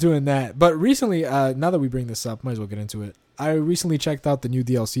 So I was doing that, but recently, now that we bring this up, might as well get into it. I recently checked out the new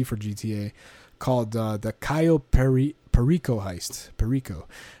DLC for GTA called the Cayo Perico heist. Perico.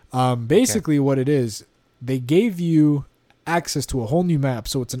 Basically, what it is, they gave you access to a whole new map.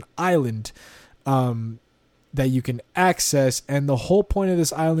 So it's an island that you can access, and the whole point of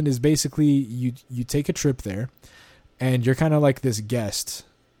this island is basically you take a trip there, and you're kind of like this guest,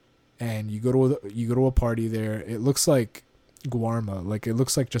 and you go to a party there. It looks like Guarma, like it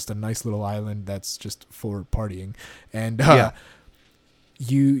looks like just a nice little island that's just for partying, and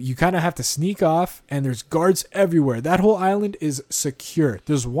you kind of have to sneak off, and there's guards everywhere. That whole island is secure.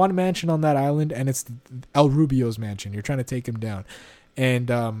 There's one mansion on that island, and it's El Rubio's mansion. You're trying to take him down, and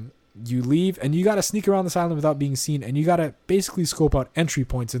you leave, and you got to sneak around this island without being seen, and you got to basically scope out entry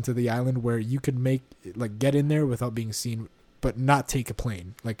points into the island where you could get in there without being seen, but not take a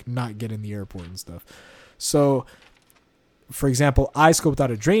plane, like not get in the airport and stuff. So, for example, I scoped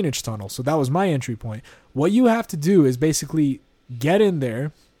out a drainage tunnel, so that was my entry point. What you have to do is basically get in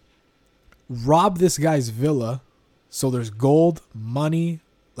there, rob this guy's villa, so there's gold, money,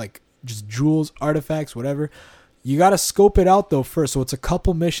 like just jewels, artifacts, whatever. You got to scope it out, though, first, so it's a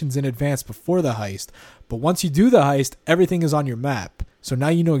couple missions in advance before the heist. But once you do the heist, everything is on your map. So now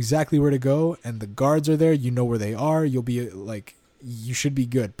you know exactly where to go, and the guards are there. You know where they are. You'll be, like, you should be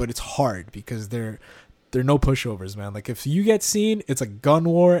good. But it's hard because they're no pushovers, man. Like if you get seen, it's a gun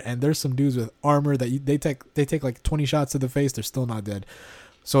war, and there's some dudes with armor that they take like 20 shots to the face. They're still not dead.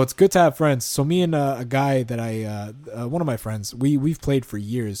 So it's good to have friends. So me and a guy that one of my friends, we've played for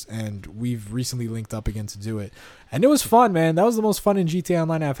years, and we've recently linked up again to do it, and it was fun, man. That was the most fun in GTA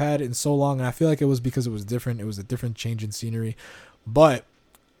Online I've had in so long, and I feel like it was because it was different. It was a different change in scenery, but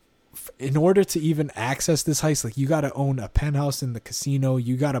in order to even access this heist, like you got to own a penthouse in the casino,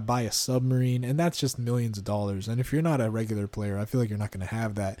 you got to buy a submarine, and that's just millions of dollars. And if you're not a regular player, I feel like you're not going to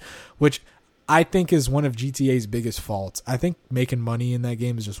have that, which I think is one of GTA's biggest faults. I think making money in that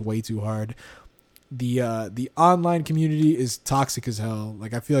game is just way too hard. The online community is toxic as hell.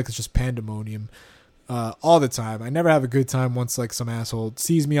 Like I feel like it's just pandemonium all the time. I never have a good time once like some asshole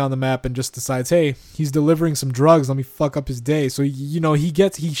sees me on the map and just decides, hey, he's delivering some drugs, let me fuck up his day. So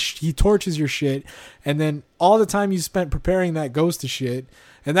he torches your shit, and then all the time you spent preparing that goes to shit.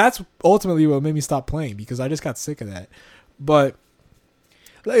 And that's ultimately what made me stop playing, because I just got sick of that. But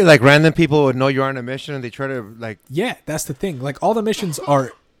like random people would know you're on a mission and they try to like, yeah, that's the thing. Like all the missions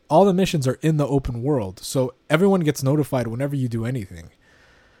are in the open world, so everyone gets notified whenever you do anything.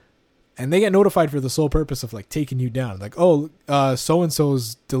 And they get notified for the sole purpose of like taking you down. Like, oh,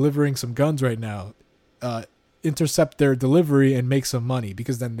 so-and-so's delivering some guns right now. Intercept their delivery and make some money,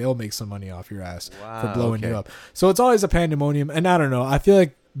 because then they'll make some money off your ass for blowing you up. So it's always a pandemonium. And I don't know. I feel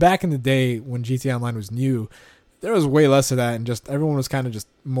like back in the day when GTA Online was new, there was way less of that, and just everyone was kind of just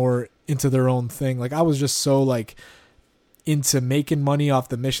more into their own thing. Like I was just so like into making money off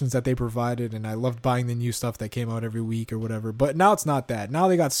the missions that they provided, and I loved buying the new stuff that came out every week or whatever. But now it's not that. Now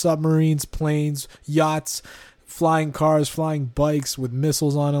they got submarines, planes, yachts, flying cars, flying bikes with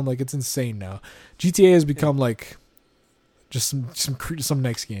missiles on them. Like it's insane now. GTA has become like just some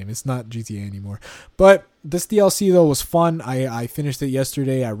next game. It's not GTA anymore. But this DLC though was fun. I finished it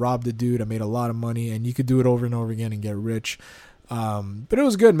yesterday. I robbed a dude. I made a lot of money, and you could do it over and over again and get rich. But it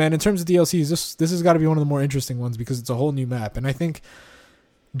was good, man. In terms of DLCs, this has got to be one of the more interesting ones because it's a whole new map. And I think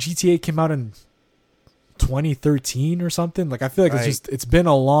GTA came out in 2013 or something. Like I feel like it's been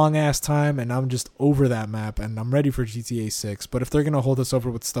a long ass time, and I'm just over that map, and I'm ready for GTA 6. But if they're going to hold us over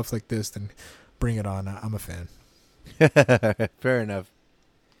with stuff like this, then bring it on. I'm a fan. Fair enough.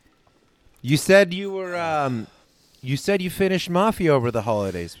 You said you were you finished Mafia over the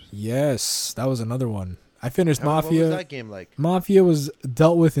holidays. Yes, that was another one. I finished Mafia. What was that game like? Mafia was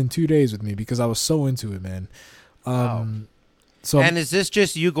dealt with in 2 days with me because I was so into it, man. Wow. So, and is this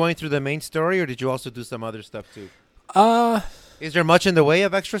just you going through the main story, or did you also do some other stuff too? Is there much in the way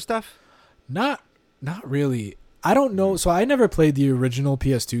of extra stuff? Not really. I don't know. So I never played the original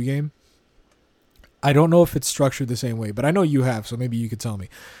PS2 game. I don't know if it's structured the same way, but I know you have, so maybe you could tell me.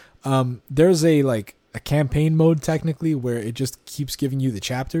 There's a campaign mode technically where it just keeps giving you the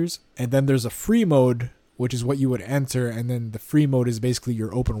chapters, and then there's a free mode which is what you would enter, and then the free mode is basically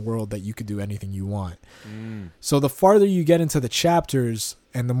your open world that you could do anything you want. So the farther you get into the chapters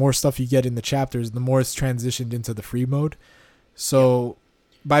and the more stuff you get in the chapters, the more it's transitioned into the free mode. So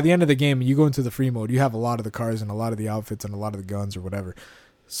by the end of the game, you go into the free mode, you have a lot of the cars and a lot of the outfits and a lot of the guns or whatever.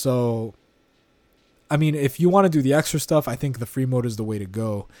 So, I mean, if you want to do the extra stuff, I think the free mode is the way to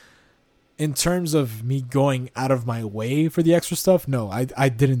go. In terms of me going out of my way for the extra stuff, no, I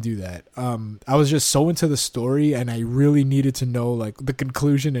didn't do that. I was just so into the story, and I really needed to know like the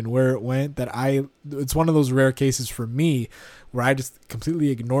conclusion and where it went that it's one of those rare cases for me where I just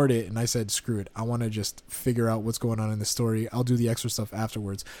completely ignored it and I said, screw it. I want to just figure out what's going on in the story. I'll do the extra stuff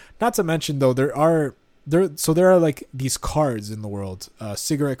afterwards. Not to mention though, there are like these cards in the world,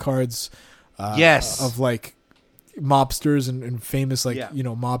 cigarette cards, of like mobsters and famous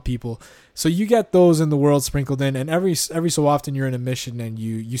mob people. So you get those in the world sprinkled in, and every so often you're in a mission and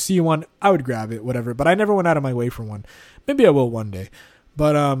you see one. I would grab it, whatever, but I never went out of my way for one. Maybe I will one day.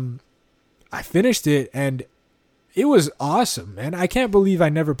 But I finished it and it was awesome, man. I can't believe I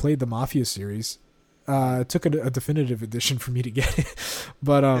never played the Mafia series. It took a definitive edition for me to get it.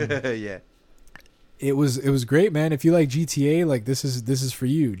 But yeah. It was great, man. If you like GTA, like this is for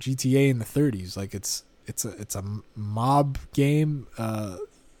you. GTA in the 30s, like it's a mob game.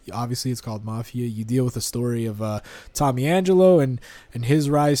 Obviously, it's called Mafia. You deal with the story of Tommy Angelo and his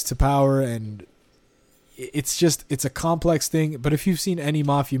rise to power, and it's a complex thing. But if you've seen any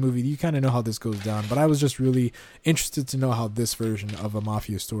Mafia movie, you kind of know how this goes down. But I was just really interested to know how this version of a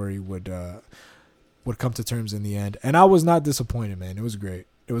Mafia story would come to terms in the end, and I was not disappointed, man. It was great.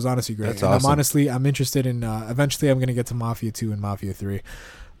 It was honestly great. That's awesome. I'm interested in eventually I'm going to get to Mafia 2 and Mafia 3.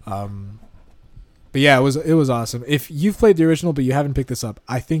 But yeah, it was awesome. If you've played the original but you haven't picked this up,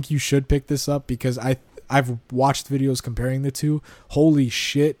 I think you should pick this up because I've watched videos comparing the two. Holy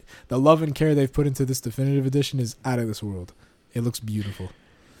shit. The love and care they've put into this definitive edition is out of this world. It looks beautiful.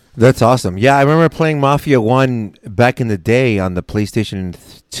 That's awesome. Yeah, I remember playing Mafia 1 back in the day on the PlayStation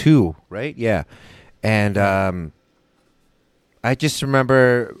 2, right? Yeah. And I just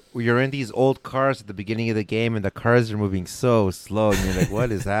remember you're in these old cars at the beginning of the game and the cars are moving so slow and you're like,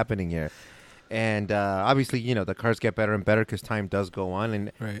 what is happening here? And obviously, the cars get better and better because time does go on.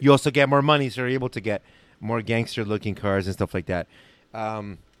 And you also get more money, so you're able to get more gangster-looking cars and stuff like that.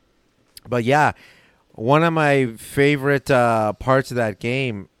 But yeah, one of my favorite parts of that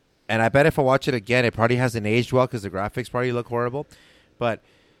game, and I bet if I watch it again, it probably hasn't aged well because the graphics probably look horrible. But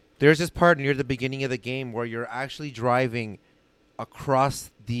there's this part near the beginning of the game where you're actually driving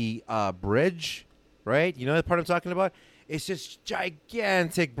across the bridge, right? You know the part I'm talking about? It's this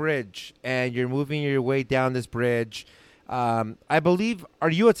gigantic bridge, and you're moving your way down this bridge. I believe, are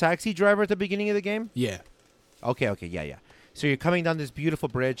you a taxi driver at the beginning of the game? Yeah. Okay, yeah. So you're coming down this beautiful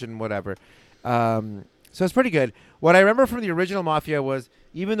bridge and whatever. So it's pretty good. What I remember from the original Mafia was,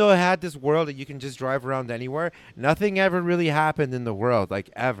 even though it had this world that you can just drive around anywhere, nothing ever really happened in the world, like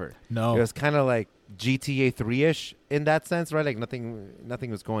ever. No. It was kind of like GTA 3-ish in that sense, right? Like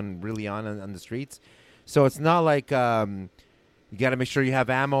nothing was going really on the streets. So it's not like you got to make sure you have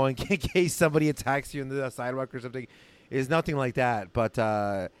ammo in case somebody attacks you in the sidewalk or something. It's nothing like that. But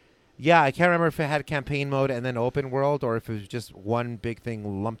yeah, I can't remember if it had campaign mode and then open world or if it was just one big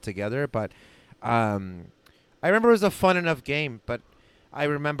thing lumped together. But I remember it was a fun enough game. But I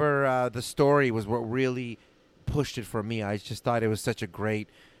remember the story was what really pushed it for me. I just thought it was such a great,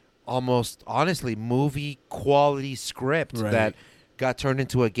 almost honestly movie quality script that got turned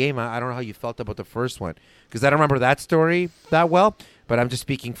into a game. I don't know how you felt about the first one because I don't remember that story that well, but I'm just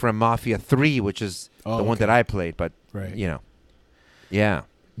speaking from Mafia 3, which is the one that I played, but yeah.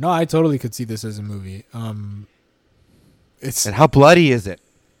 No, I totally could see this as a movie. And how bloody is it?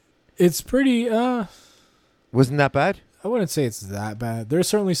 It's pretty wasn't that bad? I wouldn't say it's that bad. There's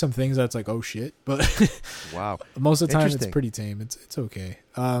certainly some things that's like, oh shit, but wow. Most of the time it's pretty tame. It's okay.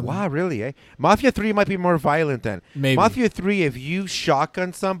 Wow, really, eh? Mafia 3 might be more violent then. Maybe. Mafia 3, if you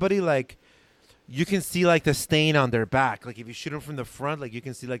shotgun somebody, like, you can see, like, the stain on their back. Like, if you shoot them from the front, like, you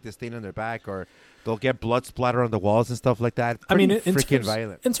can see, like, the stain on their back, or they'll get blood splatter on the walls and stuff like that. I mean, freaking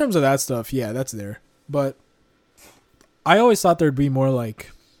violent. In terms of that stuff, yeah, that's there. But I always thought there'd be more, like,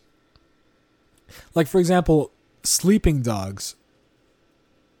 for example, Sleeping Dogs,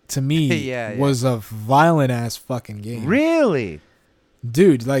 to me, was a violent-ass fucking game. Really?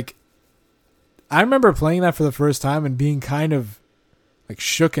 Dude, like, I remember playing that for the first time and being kind of, like,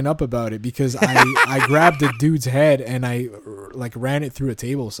 shooken up about it because I grabbed a dude's head and I, like, ran it through a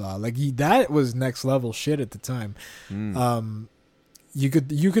table saw. Like, that was next-level shit at the time. You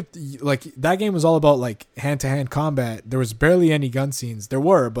could, like, that game was all about, like, hand-to-hand combat. There was barely any gun scenes. There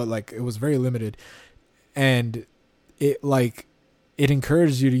were, but, like, it was very limited. and it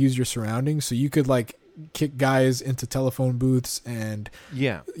encourages you to use your surroundings, so you could like kick guys into telephone booths and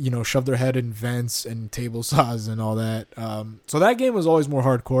shove their head in vents and table saws and all that. So that game was always more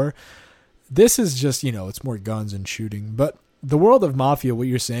hardcore. This is just, it's more guns and shooting. But the world of Mafia, what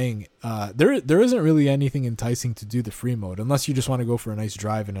you're saying, there isn't really anything enticing to do the free mode unless you just want to go for a nice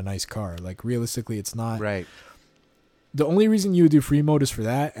drive in a nice car. Like realistically, it's not. Right. The only reason you would do free mode is for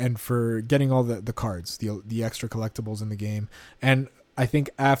that and for getting all the cards, the extra collectibles in the game. And I think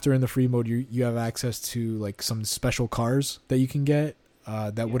after in the free mode, you have access to like some special cars that you can get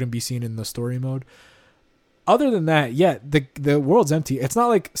that wouldn't be seen in the story mode. Other than that, the world's empty. It's not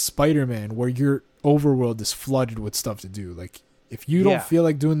like Spider-Man where your overworld is flooded with stuff to do. Like if you don't feel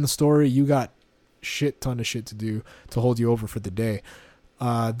like doing the story, you got shit ton of shit to do to hold you over for the day.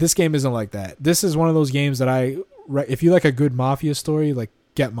 This game isn't like that. This is one of those games that if you like a good Mafia story, like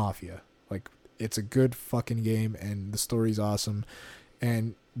get Mafia. Like it's a good fucking game and the story's awesome.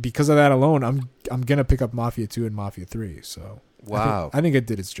 And because of that alone, I'm gonna pick up Mafia 2 and Mafia 3. So wow, I think it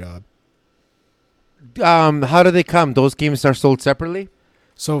did its job. How do they come? Those games are sold separately?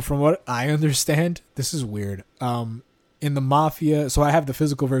 So from what I understand, this is weird. In the Mafia, so I have the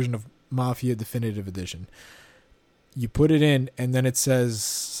physical version of Mafia Definitive Edition. You put it in, and then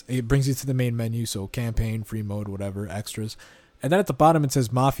it brings you to the main menu. So campaign, free mode, whatever, extras, and then at the bottom it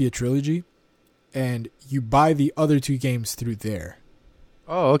says Mafia Trilogy, and you buy the other two games through there.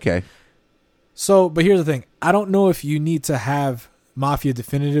 Oh, okay. So, but here's the thing: I don't know if you need to have Mafia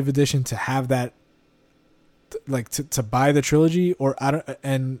Definitive Edition to have that. Like to buy the trilogy, or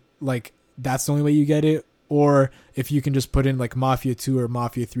that's the only way you get it, or if you can just put in like Mafia 2 or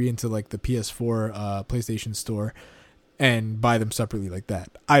Mafia 3 into like the PS4 PlayStation store and buy them separately like that.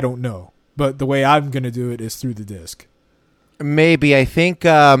 I don't know, but the way I'm gonna do it is through the disc. Maybe. I think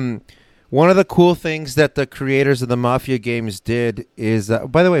one of the cool things that the creators of the Mafia games did is,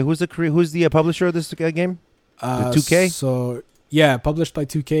 by the way, who's the publisher of this game? The 2K. So yeah, published by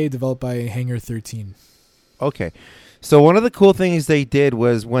 2K, developed by Hangar 13. Okay. So one of the cool things they did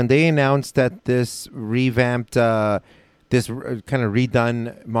was when they announced that this revamped, this kind of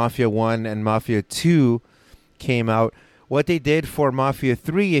redone Mafia 1 and Mafia 2 came out, what they did for Mafia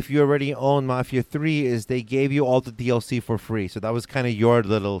 3, if you already own Mafia 3, is they gave you all the DLC for free. So that was kind of your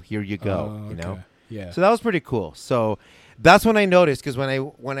little, here you go, okay. you know? Yeah. So that was pretty cool. So that's when I noticed, because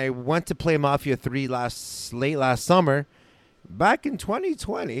when I went to play Mafia 3 late last summer, back in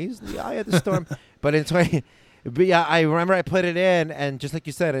 2020, the eye of the storm. But I remember I put it in, and just like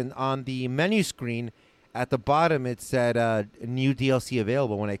you said, on the menu screen at the bottom, it said new DLC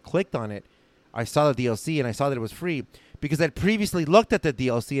available. When I clicked on it, I saw the DLC, and I saw that it was free because I'd previously looked at the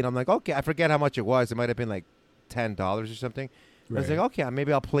DLC, and I'm like, okay, I forget how much it was. It might have been like $10 or something. Right. I was like, okay,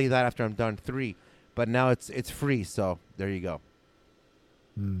 maybe I'll play that after I'm done 3. But now it's free, so there you go.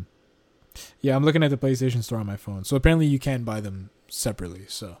 Mm. Yeah, I'm looking at the PlayStation Store on my phone. So apparently you can buy them separately.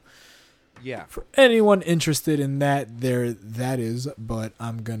 So yeah, for anyone interested in that, that is. But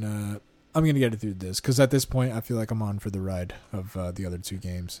I'm gonna get it through this because at this point I feel like I'm on for the ride of the other two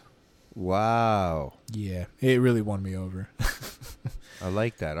games. Wow. Yeah, it really won me over. I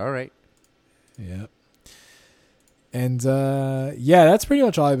like that. All right. Yeah. And that's pretty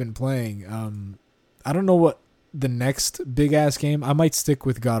much all I've been playing. I don't know what the next big ass game. I might stick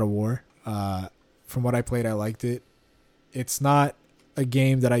with God of War. From what I played, I liked it. It's not a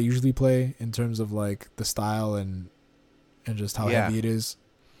game that I usually play in terms of like the style and just how heavy it is.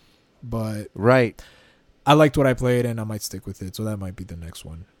 But right, I liked what I played, and I might stick with it. So that might be the next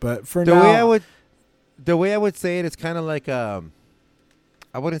one. But for the now, the way I would say it, it's kind of like I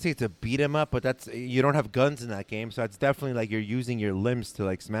wouldn't say it's a beat 'em up, but you don't have guns in that game, so it's definitely like you're using your limbs to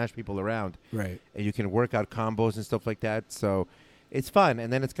like smash people around, right? And you can work out combos and stuff like that. So it's fun,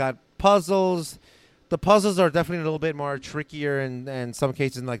 and then it's got puzzles. The puzzles are definitely a little bit more trickier in some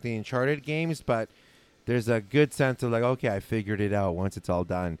cases, like the Uncharted games, but there's a good sense of like, okay, I figured it out once it's all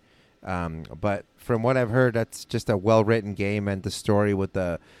done. But from what I've heard, that's just a well-written game, and the story with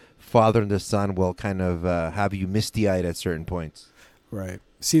the father and the son will kind of have you misty-eyed at certain points. Right.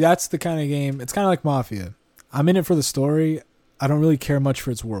 See, that's the kind of game. It's kind of like Mafia. I'm in it for the story. I don't really care much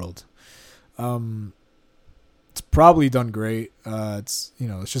for its world. It's probably done great. It's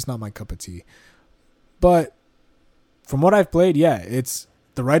just not my cup of tea. But from what I've played, it's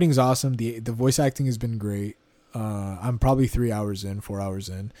the writing's awesome. The voice acting has been great. I'm probably 4 hours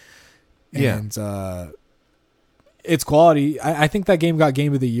in, and it's quality. I think that game got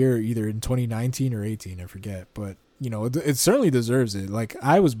Game of the Year either in 2019 or 18. I forget, but it certainly deserves it. Like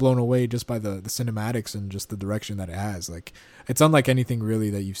I was blown away just by the cinematics and just the direction that it has. Like it's unlike anything really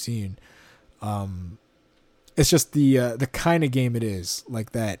that you've seen. it's just the kind of game it is,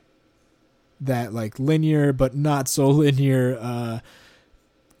 like that like linear but not so linear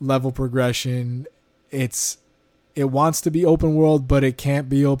level progression. It wants to be open world, but it can't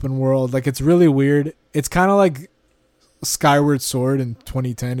be open world. Like, it's really weird. It's kind of like Skyward Sword in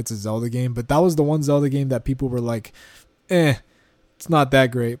 2010. It's a Zelda game, but that was the one Zelda game that people were like, it's not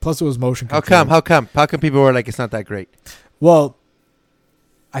that great. Plus, it was motion control. How come people were like, it's not that great? Well,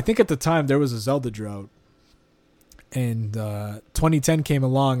 I think at the time there was a Zelda drought, and 2010 came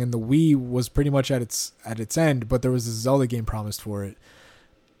along, and the Wii was pretty much at its end, but there was a Zelda game promised for it,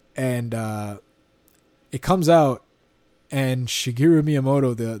 and it comes out, and Shigeru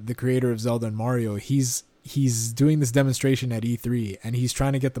Miyamoto, the creator of Zelda and Mario, he's doing this demonstration at E3, and he's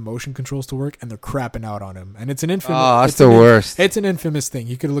trying to get the motion controls to work, and they're crapping out on him. And it's an infamous. Oh, that's the worst. It's an infamous thing.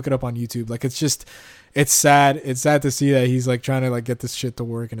 You could look it up on YouTube. Like, it's sad. It's sad to see that he's like trying to like get this shit to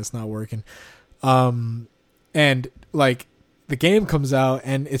work, and it's not working. And like the game comes out,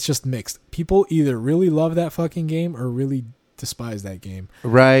 and it's just mixed. People either really love that fucking game or really despise that game.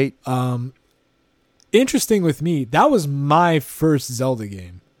 Right. Interesting with me, that was my first Zelda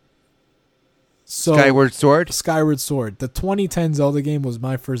game. So Skyward Sword. The 2010 Zelda game was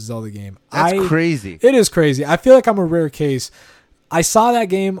my first Zelda game. That's crazy. It is crazy. I feel like I'm a rare case. I saw that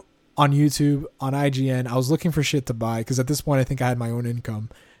game on YouTube, on IGN. I was looking for shit to buy because at this point I think I had my own income.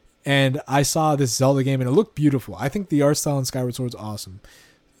 And I saw this Zelda game and it looked beautiful. I think the art style in Skyward Sword is awesome.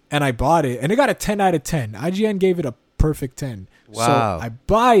 And I bought it and it got a 10 out of 10. IGN gave it a perfect 10. Wow. So I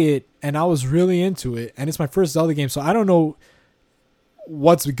buy it and I was really into it. And it's my first Zelda game. So I don't know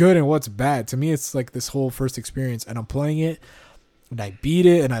what's good and what's bad. To me, it's like this whole first experience, and I'm playing it and I beat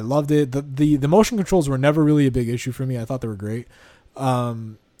it and I loved it. The motion controls were never really a big issue for me. I thought they were great.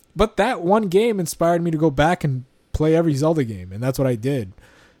 But that one game inspired me to go back and play every Zelda game, and that's what I did.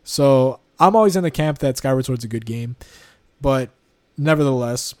 So I'm always in the camp that Skyward Sword's a good game, but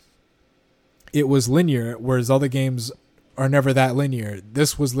nevertheless, it was linear, where Zelda games are never that linear.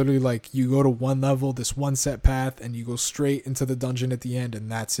 This was literally like you go to one level, this one set path, and you go straight into the dungeon at the end,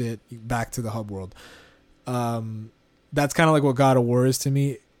 and that's it. Back to the hub world. That's kind of like what God of War is to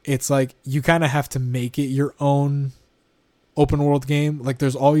me. It's like you kind of have to make it your own open world game. Like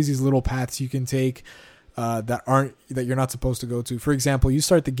there's always these little paths you can take that you're not supposed to go to. For example, you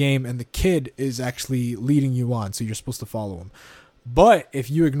start the game and the kid is actually leading you on, so you're supposed to follow him. But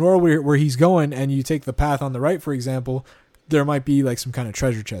if you ignore where he's going and you take the path on the right, for example, there might be like some kind of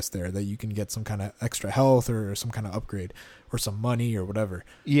treasure chest there that you can get some kind of extra health or some kind of upgrade or some money or whatever.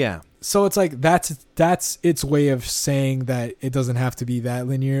 Yeah. So it's like that's its way of saying that it doesn't have to be that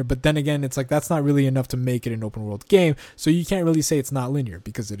linear. But then again, it's like that's not really enough to make it an open world game. So you can't really say it's not linear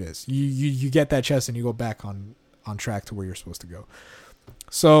because it is. You get that chest and you go back on track to where you're supposed to go.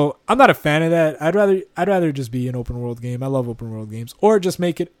 So I'm not a fan of that. I'd rather just be an open world game. I love open world games, or just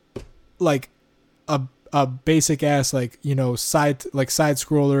make it like a basic ass side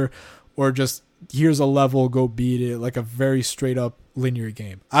scroller, or just here's a level, go beat it, like a very straight up linear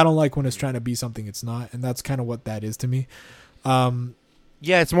game. I don't like when it's trying to be something it's not, and that's kind of what that is to me.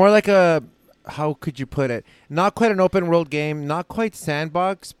 Yeah, it's more like how could you put it? Not quite an open world game, not quite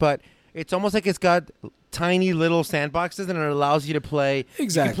sandbox, but it's almost like it's got tiny little sandboxes, and it allows you to play.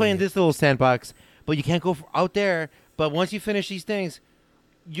 Exactly. You can play in this little sandbox, but you can't go out there. But once you finish these things,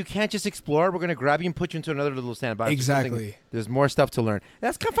 you can't just explore. We're going to grab you and put you into another little sandbox. Exactly. There's more stuff to learn.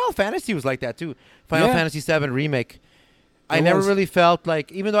 That's kind of Final Fantasy was like that too. Final Fantasy VII Remake. I never really felt like,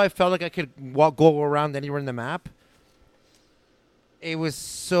 even though I felt like I could go around anywhere in the map, it was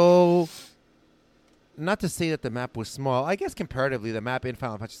so... Not to say that the map was small. I guess comparatively, the map in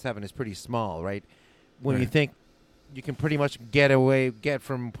Final Fantasy VII is pretty small, right? When you think you can pretty much get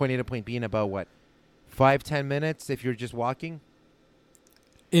from point A to point B in about, 5-10 minutes if you're just walking?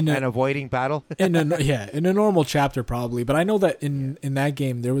 And avoiding battle? in a normal chapter probably. But I know that in that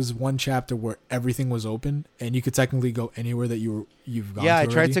game, there was one chapter where everything was open, and you could technically go anywhere that you've gone to I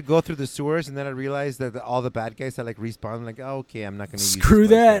already. tried to go through the sewers, and then I realized that all the bad guys had respawned. I'm like, oh, okay, I'm not going to use Screw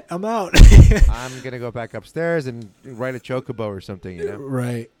that. I'm out. I'm going to go back upstairs and ride a chocobo or something,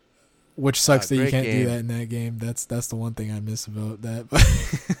 Right. Which sucks that you can't do that in that game. That's the one thing I miss about that.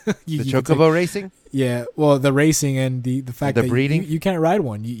 The chocobo racing? Yeah, well, the racing and the fact the that breeding? you can't ride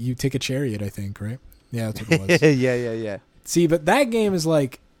one. You take a chariot, I think, right? Yeah, that's what it was. Yeah. See, but that game is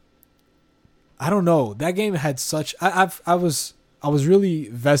like, I don't know. That game had such. I was really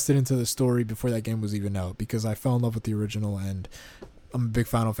vested into the story before that game was even out because I fell in love with the original, and I'm a big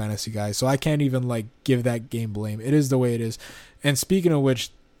Final Fantasy guy, so I can't even give that game blame. It is the way it is. And speaking of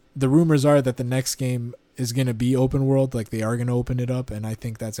which, the rumors are that the next game is gonna be open world. Like they are gonna open it up, and I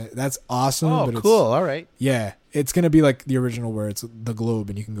think that's awesome. Oh, but cool! All right. Yeah, it's gonna be like the original where it's the globe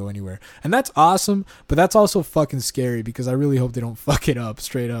and you can go anywhere, and that's awesome. But that's also fucking scary because I really hope they don't fuck it up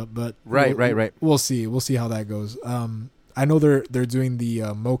straight up. But Right. We'll see. We'll see how that goes. I know they're doing the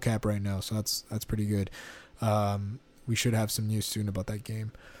mocap right now, so that's pretty good. We should have some news soon about that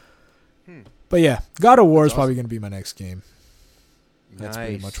game. But yeah, God of War is probably gonna be my next game. That's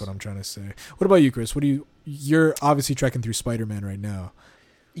pretty much what I'm trying to say. What about you, Chris? You're obviously trekking through Spider-Man right now.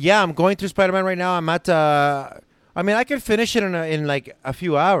 Yeah, I'm going through Spider-Man right now. I'm at. I mean, I could finish it in like a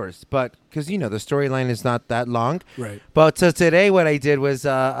few hours, but because the storyline is not that long. Right. But today, what I did was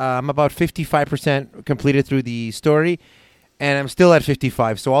I'm about 55% completed through the story, and I'm still at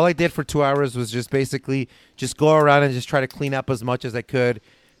 55. So all I did for 2 hours was just basically just go around and just try to clean up as much as I could,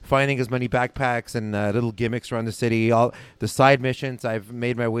 finding as many backpacks and little gimmicks around the city. All the side missions, I've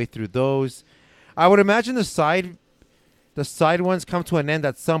made my way through those. I would imagine the side ones come to an end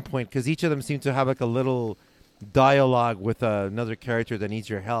at some point because each of them seem to have like a little dialogue with another character that needs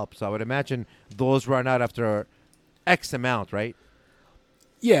your help. So I would imagine those run out after X amount, right?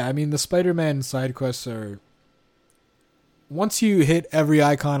 Yeah, I mean the Spider-Man side quests are. Once you hit every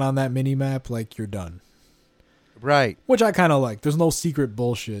icon on that mini map, like you're done. Right. Which I kind of like. There's no secret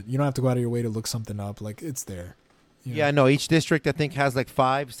bullshit. You don't have to go out of your way to look something up. Like it's there. Yeah, no. Each district I think has like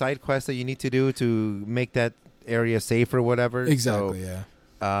 5 side quests that you need to do to make that area safe or whatever. Exactly. So, yeah.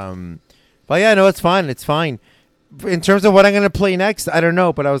 But yeah, no, it's fine. It's fine. In terms of what I'm gonna play next, I don't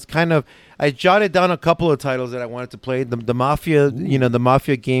know. But I jotted down a couple of titles that I wanted to play. The Mafia, the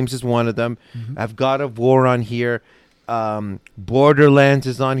Mafia games is one of them. Mm-hmm. I've God of War on here. Borderlands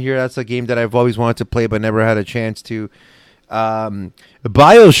is on here. That's a game that I've always wanted to play but never had a chance to.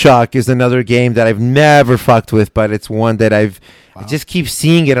 BioShock is another game that I've never fucked with, but it's one that I just keep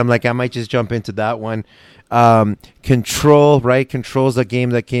seeing it. I'm like, I might just jump into that one. Control, right? Control's a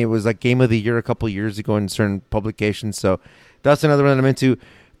game that was like Game of the Year a couple years ago in certain publications. So that's another one that I'm into.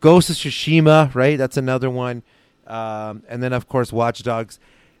 Ghost of Tsushima, right? That's another one. And then, of course, Watch Dogs.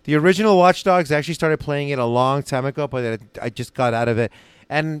 The original Watch Dogs, I actually started playing it a long time ago, but I just got out of it.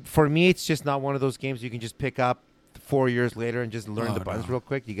 And for me, it's just not one of those games you can just pick up 4 years later and just learn the buttons real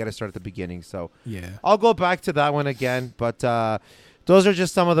quick. You got to start at the beginning. So yeah, I'll go back to that one again. But those are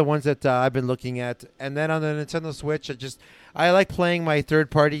just some of the ones that I've been looking at. And then on the Nintendo Switch, I like playing my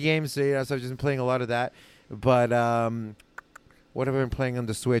third-party games. So I've just been playing a lot of that. But what have I been playing on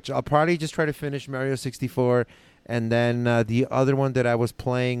the Switch? I'll probably just try to finish Mario 64. And then the other one that I was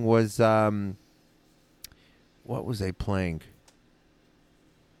playing was what was I playing?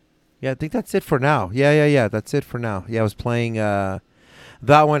 Yeah, I think that's it for now. Yeah. That's it for now. Yeah, I was playing that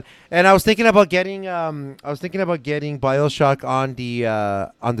one, and I was thinking about getting BioShock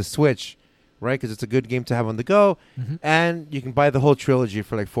on the Switch, right? Because it's a good game to have on the go, and you can buy the whole trilogy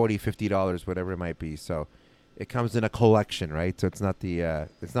for like $40-$50, whatever it might be. So it comes in a collection, right? So it's not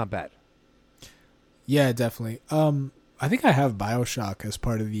bad. Yeah, definitely. I think I have BioShock as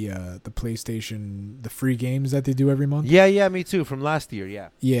part of the PlayStation, the free games that they do every month. Yeah, me too. From last year, yeah.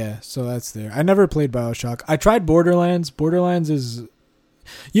 Yeah, so that's there. I never played BioShock. I tried Borderlands. Borderlands is,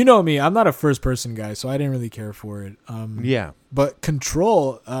 you know me, I'm not a first-person guy, so I didn't really care for it. Yeah. But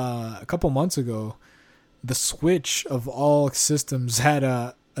Control, a couple months ago, the Switch of all systems had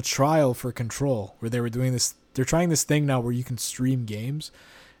a trial for Control where they were doing this. They're trying this thing now where you can stream games.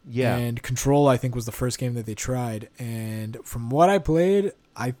 Yeah. And Control, I think, was the first game that they tried. And from what I played,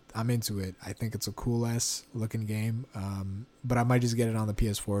 I'm into it. I think it's a cool-ass looking game. But I might just get it on the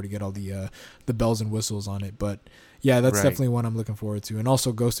PS4 to get all the bells and whistles on it. But yeah, that's definitely one I'm looking forward to. And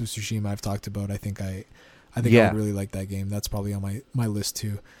also Ghost of Tsushima I've talked about. I think I would really like that game. That's probably on my list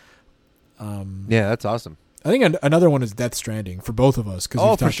too. Yeah, that's awesome. I think another one is Death Stranding for both of us.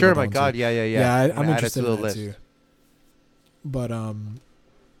 Oh, for sure. My God. Yeah. Yeah, I'm interested in that too. But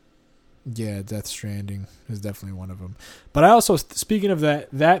yeah, Death Stranding is definitely one of them. But I also, speaking of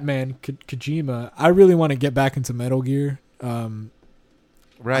that man, Kojima, I really want to get back into Metal Gear.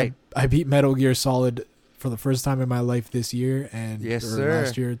 Right. I beat Metal Gear Solid for the first time in my life this year, and yes, sir.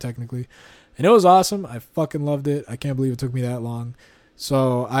 last year technically. And it was awesome. I fucking loved it. I can't believe it took me that long.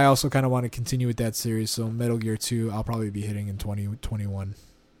 So I also kind of want to continue with that series. So Metal Gear 2, I'll probably be hitting in 2021.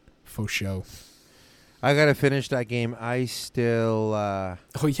 Faux show. I gotta finish that game. I still.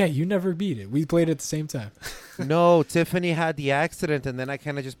 Oh yeah, you never beat it. We played it at the same time. No, Tiffany had the accident, and then I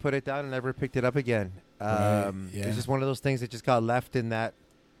kind of just put it down and never picked it up again. Yeah. It's just one of those things that just got left in that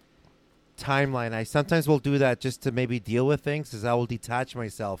timeline. I sometimes will do that just to maybe deal with things, is I will detach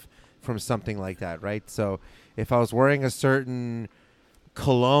myself from something like that, right? So if I was wearing a certain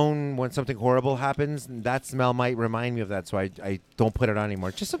cologne when something horrible happens. That smell might remind me of that, so I don't put it on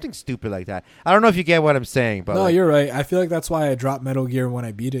anymore. Just something stupid like that. I don't know if you get what I'm saying, but no, like, you're right. I feel like that's why I dropped Metal Gear when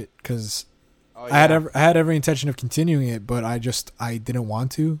I beat it, because oh, I had every intention of continuing it, but I didn't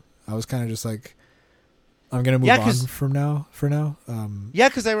want to. I was kind of just like, I'm gonna move on from now. For now, yeah,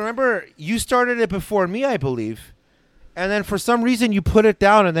 because I remember you started it before me, I believe, and then for some reason you put it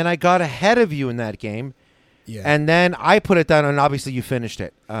down, and then I got ahead of you in that game. yeah, And then I put it down, and obviously you finished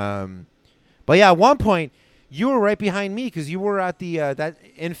it. But yeah, at one point you were right behind me because you were at the that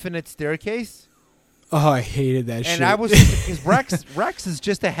infinite staircase. oh, I hated that shit. And I was because Rex is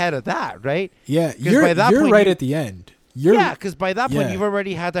just ahead of that, right? Yeah, by that you're point right at the end. Yeah, because by that point Yeah. you've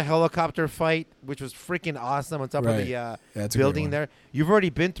already had the helicopter fight, which was freaking awesome on top of Right. the That's a great building one. there. You've already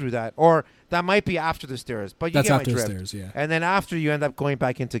been through that, or that might be after the stairs. But you That's get after my the drift. stairs. Yeah, And then after you end up going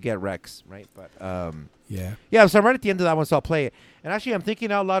back in to get Rex, right? But yeah. yeah, so I'm right at the end of that one, so I'll play it. And actually, I'm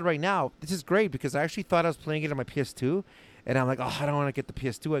thinking out loud right now. This is great because I actually thought I was playing it on my PS2, and I'm like, oh, I don't want to get the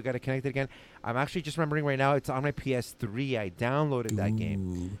PS2. I got to connect it again. I'm actually just remembering right now it's on my PS3. I downloaded that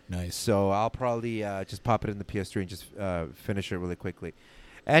game, Ooh, nice. so I'll probably just pop it in the PS3 and just finish it really quickly.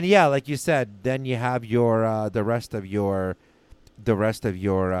 And yeah, like you said, then you have your the rest of your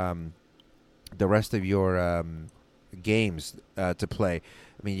games to play.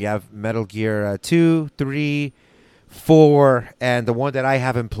 I mean, you have Metal Gear 2, 3, 4, and the one that I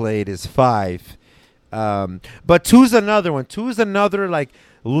haven't played is 5. But 2's another one. 2's another like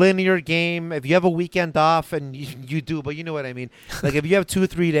linear game. If you have a weekend off, and you do, but you know what I mean. Like if you have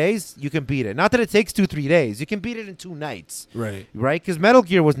 2-3 days, you can beat it. Not that it takes 2-3 days. You can beat it in 2 nights. Right. Right? Because Metal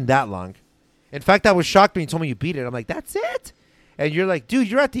Gear wasn't that long. In fact, I was shocked when you told me you beat it. I'm like, that's it? And you're like, dude,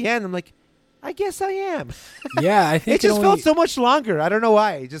 you're at the end. I'm like, I guess I am. Yeah, I think It just felt so much longer. I don't know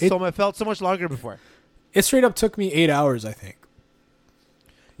why. It felt so much longer before. It straight up took me 8 hours, I think.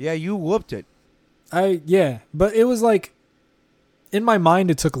 Yeah, you whooped it. But it was like, in my mind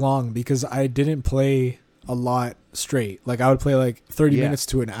it took long because I didn't play a lot straight. Like I would play like 30 minutes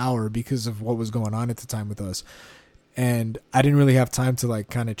to an hour because of what was going on at the time with us. And I didn't really have time to like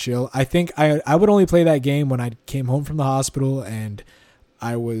kind of chill. I think I would only play that game when I came home from the hospital and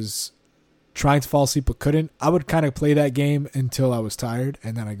I was trying to fall asleep but couldn't. I would kind of play that game until I was tired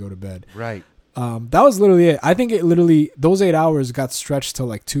and then I go to bed. Right. That was literally it. I think those 8 hours got stretched to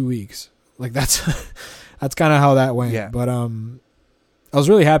like 2 weeks. Like that's kind of how that went. Yeah. But I was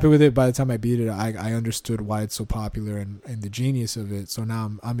really happy with it. By the time I beat it, I understood why it's so popular and the genius of it. So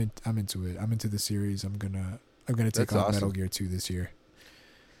now I'm into it. I'm into the series. I'm gonna take That's on awesome. Metal Gear 2 this year.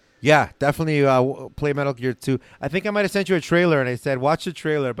 Yeah, definitely play Metal Gear 2. I think I might have sent you a trailer and I said watch the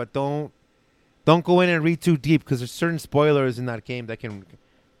trailer, but don't go in and read too deep because there's certain spoilers in that game that can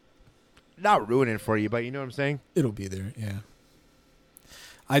not ruin it for you, but you know what I'm saying? It'll be there. Yeah.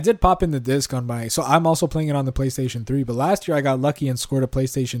 I did pop in the disc so I'm also playing it on the PlayStation 3, but last year I got lucky and scored a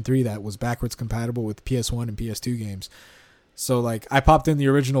PlayStation 3 that was backwards compatible with PS1 and PS2 games. So like I popped in the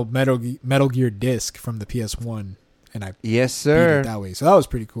original Metal Gear disc from the PS1 and I Yes, beat sir. it that way. So that was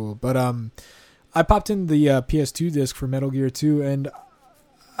pretty cool. But I popped in the PS2 disc for Metal Gear 2 and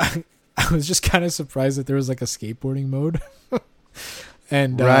I was just kind of surprised that there was like a skateboarding mode.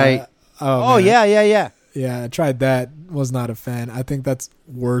 And Right. Oh man. Yeah. Yeah, I tried that. Was not a fan. I think that's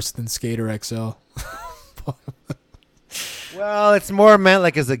worse than Skater XL. Well, it's more meant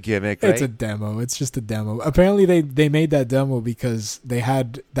like as a gimmick, right? It's a demo. It's just a demo. Apparently, they made that demo because they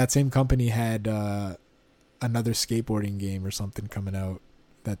had that same company had another skateboarding game or something coming out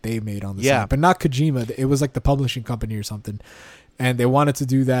that they made on the side, but not Kojima. It was like the publishing company or something, and they wanted to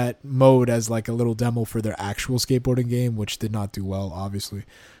do that mode as like a little demo for their actual skateboarding game, which did not do well, obviously.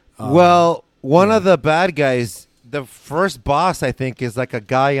 Well, one of the bad guys, the first boss, I think, is like a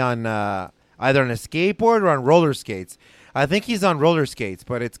guy on either on a skateboard or on roller skates. I think he's on roller skates,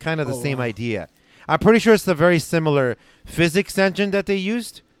 but it's kind of the same idea. I'm pretty sure it's a very similar physics engine that they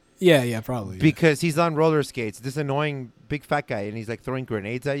used. Yeah, probably. Because he's on roller skates, this annoying big fat guy, and he's like throwing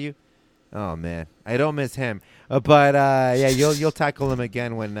grenades at you. Oh man, I don't miss him. But yeah, you'll tackle him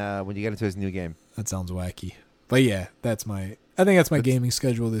again when you get into his new game. That sounds wacky. But yeah, I think that's my gaming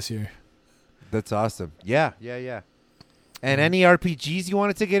schedule this year. That's awesome. Yeah. And any RPGs you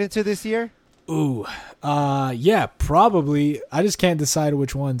wanted to get into this year? Ooh, yeah, probably. I just can't decide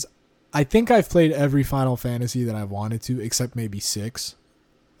which ones. I think I've played every Final Fantasy that I've wanted to, except maybe 6.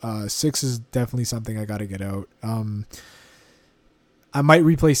 6 is definitely something I got to get out. I might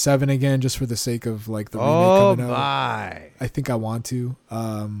replay 7 again just for the sake of like the remake coming out. I think I want to,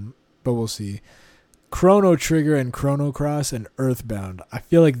 but we'll see. Chrono Trigger and Chrono Cross and Earthbound. I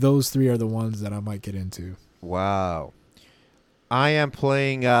feel like those 3 are the ones that I might get into. Wow. I am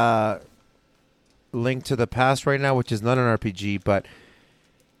playing Link to the Past right now, which is not an RPG, but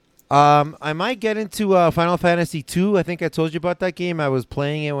I might get into Final Fantasy 2. I think I told you about that game. I was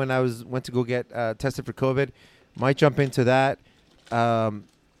playing it when I went to go get tested for COVID. Might jump into that on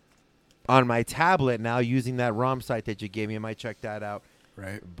my tablet now using that ROM site that you gave me. I might check that out.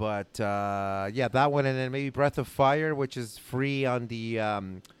 Right. But yeah, that one, and then maybe Breath of Fire, which is free on the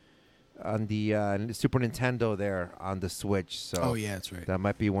Super Nintendo there on the Switch. So Oh yeah, that's right. that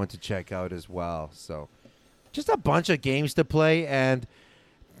might be one to check out as well. So just a bunch of games to play, and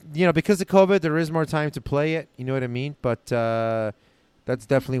because of COVID, there is more time to play it. You know what I mean? But that's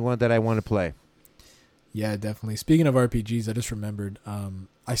definitely one that I want to play. Yeah, definitely. Speaking of RPGs, I just remembered.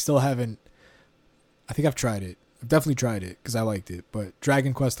 I still haven't. I think I've tried it. I've definitely tried it because I liked it. But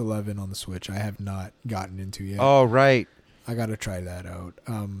Dragon Quest XI on the Switch, I have not gotten into yet. Oh, right. I got to try that out.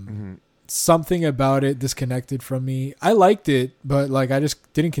 Something about it disconnected from me. I liked it, but I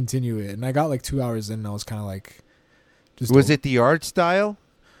just didn't continue it. And I got 2 hours in, and I was kind of just. Was it the art style?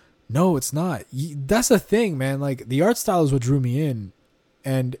 No, it's not. That's the thing, man. The art style is what drew me in,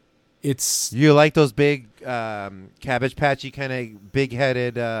 and it's. You like those big Cabbage Patchy kind of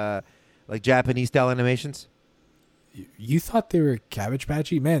big-headed Japanese style animations? You thought they were Cabbage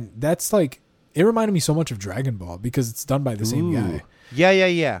Patchy? Man, that's it reminded me so much of Dragon Ball because it's done by the same guy.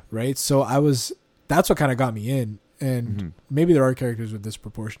 Yeah. Right? So that's what kind of got me in. And maybe there are characters with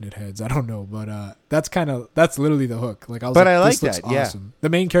disproportionate heads. I don't know. But that's literally the hook. I was I like this looks that. Yeah. awesome. The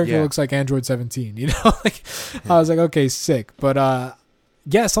main character looks like Android 17, I was like, okay, sick. But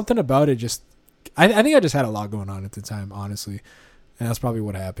yeah, something about it just, I think I just had a lot going on at the time, honestly. And that's probably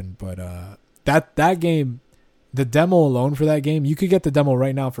what happened. But that game, the demo alone for that game, you could get the demo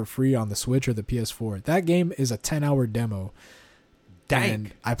right now for free on the Switch or the PS4. That game is a 10-hour demo. Dang.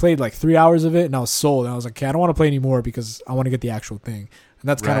 And I played 3 hours of it, and I was sold. And I was like, okay, I don't want to play anymore because I want to get the actual thing. And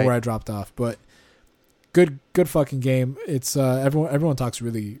that's kind of where I dropped off. But good fucking game. It's everyone talks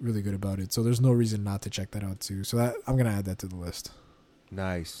really, really good about it. So there's no reason not to check that out too. So I'm gonna add that to the list.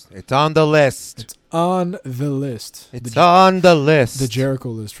 Nice. It's on the list. It's on the list. It's on the list. The Jericho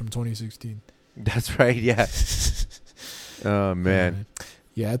list from 2016. That's right. Yeah. Oh man.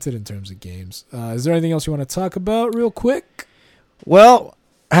 Yeah, that's it in terms of games. Is there anything else you want to talk about real quick? Well,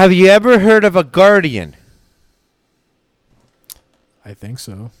 have you ever heard of a Guardian? I think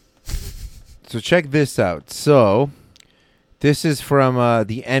so. So check this out. So this is from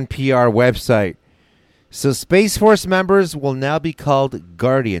the NPR website. So Space Force members will now be called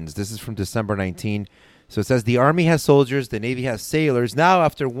Guardians. This is from December 19. So it says the Army has soldiers, the Navy has sailors. Now,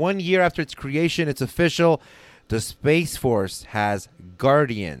 after 1 year after its creation, it's official. The Space Force has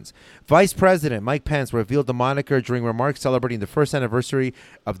Guardians. Vice President Mike Pence revealed the moniker during remarks celebrating the first anniversary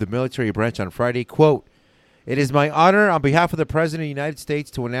of the military branch on Friday. Quote, "It is my honor on behalf of the President of the United States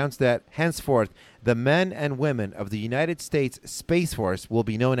to announce that henceforth the men and women of the United States Space Force will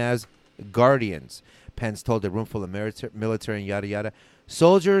be known as Guardians," Pence told a room full of military and yada yada.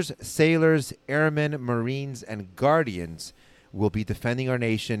 "Soldiers, sailors, airmen, Marines, and Guardians will be defending our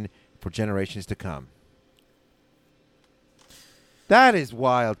nation for generations to come." That is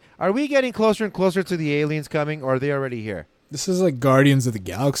wild. Are we getting closer and closer to the aliens coming, or are they already here? This is like Guardians of the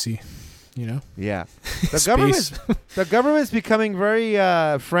Galaxy, Yeah. The government's becoming very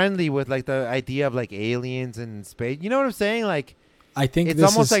friendly with the idea of aliens and space. You know what I'm saying? I think it's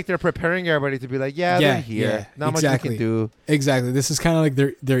almost like they're preparing everybody to be they're here. Yeah, Not exactly. much we can do. Exactly. This is kind of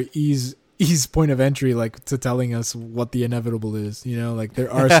like their ease point of entry, to telling us what the inevitable is.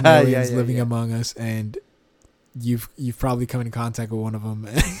 There are some aliens living among us, and you've probably come in contact with one of them.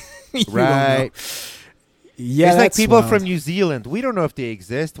 Right. Yeah, it's like people wild. from New Zealand. We don't know if they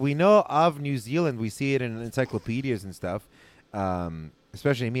exist. We know of New Zealand. We see it in encyclopedias and stuff.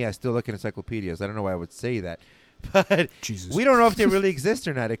 Especially me, I still look at encyclopedias. I don't know why I would say that. But Jesus. We don't know if they really exist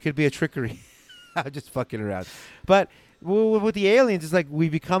or not. It could be a trickery. I'm just fucking around. But with the aliens, it's we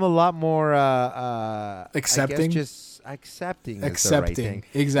become a lot more accepting. I guess just accepting is the right thing.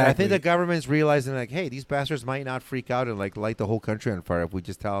 Exactly. And I think the government's realizing hey, these bastards might not freak out and light the whole country on fire if we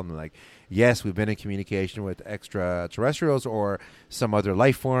just tell them yes, we've been in communication with extraterrestrials or some other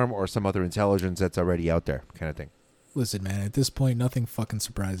life form or some other intelligence that's already out there, kind of thing. Listen, man, at this point, nothing fucking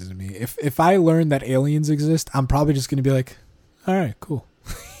surprises me. If I learn that aliens exist, I'm probably just going to be all right, cool.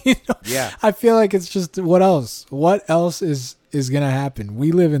 Yeah. I feel like it's just, what else? What else is going to happen?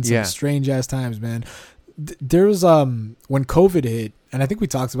 We live in some strange ass times, man. There was, when COVID hit, and I think we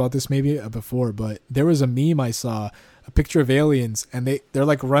talked about this maybe before, but there was a meme I saw, a picture of aliens, and they're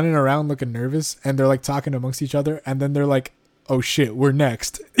running around looking nervous, and they're talking amongst each other, and then they're oh shit, we're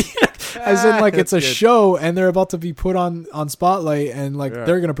next. I said like it's a That's good. show and they're about to be put on Spotlight and like Yeah.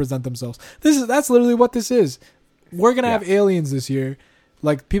 they're gonna present themselves. That's literally what this is. We're gonna Yeah. have aliens this year.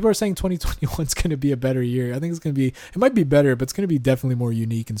 Like people are saying 2021 is gonna be a better year. I think it's gonna be. It might be better, but it's gonna be definitely more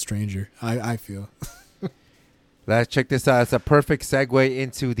unique and stranger. I feel. Let's check this out. It's a perfect segue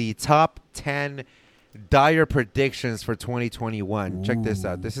into the top 10 dire predictions for 2021. Check this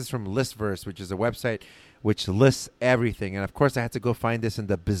out. This is from Listverse, which is a website which lists everything. And of course, I had to go find this in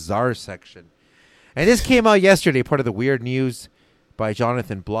the bizarre section. And this came out yesterday, part of the weird news by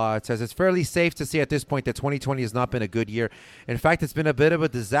Jonathan Blah. It says it's fairly safe to say at this point that 2020 has not been a good year. In fact, it's been a bit of a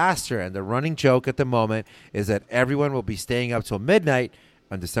disaster. And the running joke at the moment is that everyone will be staying up till midnight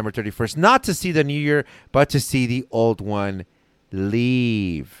on December 31st, not to see the new year, but to see the old one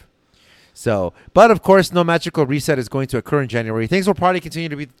leave. So, but of course, no magical reset is going to occur in January. Things will probably continue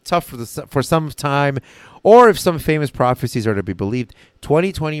to be tough for some time, or if some famous prophecies are to be believed,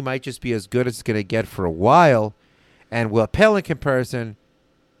 2020 might just be as good as it's going to get for a while, and will pale in comparison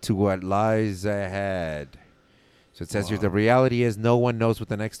to what lies ahead. So it says here, the reality is no one knows what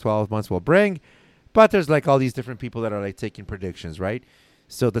the next 12 months will bring, but there's like all these different people that are like taking predictions, right?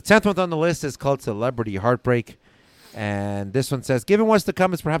 So the 10th one on the list is called Celebrity Heartbreak. And this one says, given what's to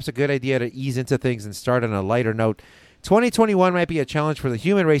come, it's perhaps a good idea to ease into things and start on a lighter note. 2021 might be a challenge for the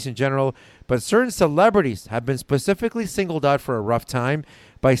human race in general, but certain celebrities have been specifically singled out for a rough time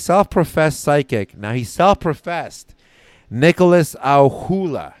by self-professed psychic. Now, he's self-professed. Nicholas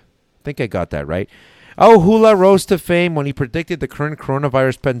Auhula. I think I got that right. Auhula rose to fame when he predicted the current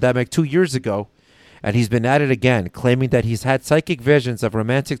coronavirus pandemic 2 years ago. And he's been at it again, claiming that he's had psychic visions of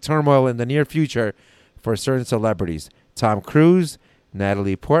romantic turmoil in the near future for certain celebrities. Tom Cruise,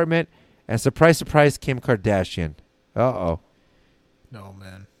 Natalie Portman, and surprise, surprise, Kim Kardashian. Uh-oh. No,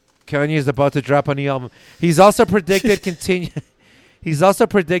 man. Kanye is about to drop a new album. He's also predicted continued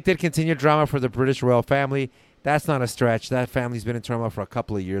drama for the British royal family. That's not a stretch. That family's been in turmoil for a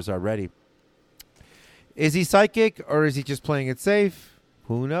couple of years already. Is he psychic or is he just playing it safe?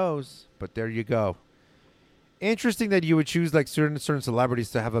 Who knows? But there you go. Interesting that you would choose like certain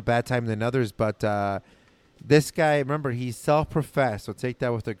celebrities to have a bad time than others, but this guy, remember, he's self-professed, so take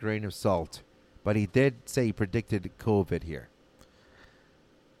that with a grain of salt. But he did say he predicted COVID here.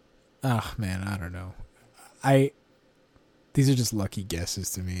 Oh man, I don't know. These are just lucky guesses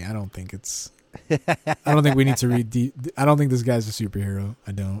to me. I don't think it's. I don't think we need to read. I don't think this guy's a superhero.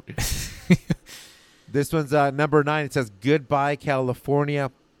 I don't. This one's number 9. It says Goodbye California.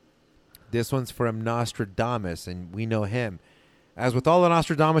 This one's from Nostradamus, and we know him. As with all of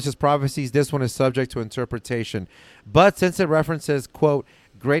Nostradamus' prophecies, this one is subject to interpretation. But since it references, quote,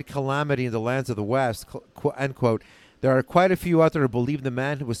 great calamity in the lands of the West, end quote, there are quite a few out there who believe the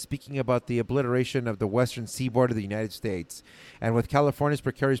man who was speaking about the obliteration of the western seaboard of the United States. And with California's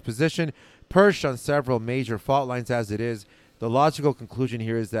precarious position, perched on several major fault lines as it is, the logical conclusion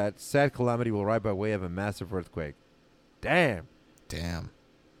here is that said calamity will arrive by way of a massive earthquake. Damn.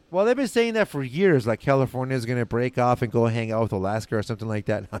 Well, they've been saying that for years, like California is going to break off and go hang out with Alaska or something like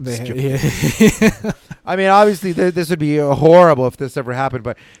that. I'm just joking. I mean, obviously, this would be horrible if this ever happened,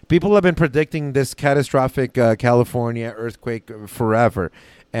 but people have been predicting this catastrophic California earthquake forever.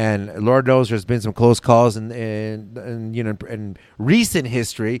 And Lord knows there's been some close calls in recent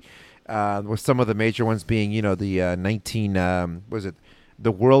history, with some of the major ones being, the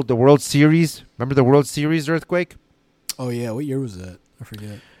the World Series. Remember the World Series earthquake? Oh yeah, what year was that? I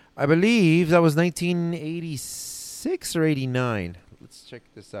forget. I believe that was 1986 or 89. Let's check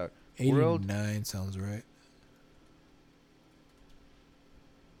this out. 89 sounds right.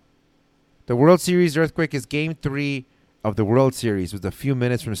 The World Series earthquake is Game 3 of the World Series, with a few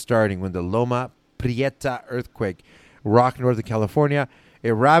minutes from starting when the Loma Prieta earthquake rocked Northern California.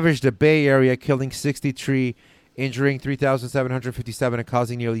 It ravaged the Bay Area, killing 63, injuring 3,757, and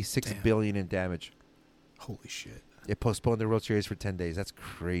causing nearly $6 billion in damage. Holy shit. It postponed the World Series for 10 days. That's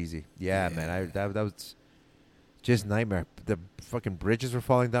crazy. Yeah, man. That was just nightmare. The fucking bridges were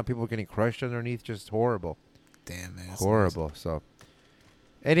falling down. People were getting crushed underneath. Just horrible. Damn, man. Horrible. Nice. So,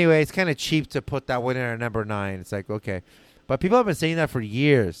 anyway, it's kind of cheap to put that one in at number 9. It's like, okay. But people have been saying that for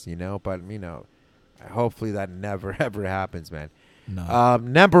years, But, hopefully that never, ever happens, man. No.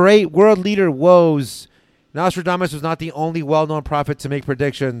 Number 8, world leader woes. Nostradamus was not the only well-known prophet to make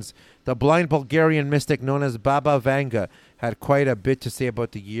predictions. The blind Bulgarian mystic known as Baba Vanga had quite a bit to say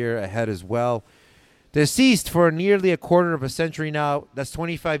about the year ahead as well. Deceased for nearly a quarter of a century now. That's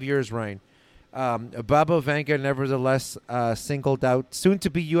 25 years, Ryan. Baba Vanga nevertheless singled out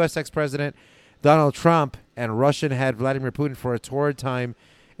soon-to-be U.S. ex-president Donald Trump and Russian head Vladimir Putin for a torrid time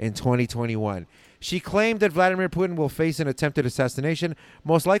in 2021. She claimed that Vladimir Putin will face an attempted assassination,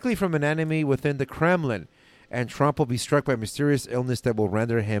 most likely from an enemy within the Kremlin, and Trump will be struck by a mysterious illness that will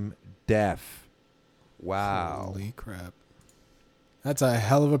render him deaf. Wow. Holy crap. That's a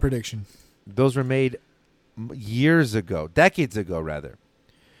hell of a prediction. Those were made years ago, decades ago, rather.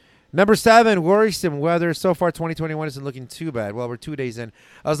 Number 7, worrisome weather. So far, 2021 isn't looking too bad. Well, we're 2 days in.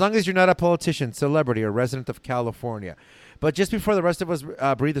 As long as you're not a politician, celebrity, or resident of California. But just before the rest of us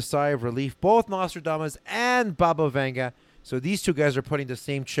breathe a sigh of relief, both Nostradamus and Baba Vanga, so these two guys are putting the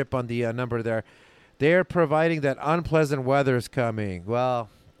same chip on the number there, they're providing that unpleasant weather is coming. Well,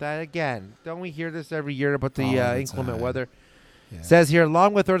 that again, don't we hear this every year about the inclement weather? Yeah. Says here,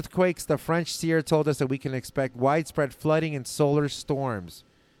 along with earthquakes, the French seer told us that we can expect widespread flooding and solar storms.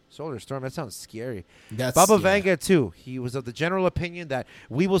 Solar storm, that sounds scary. Baba Vanga, too. He was of the general opinion that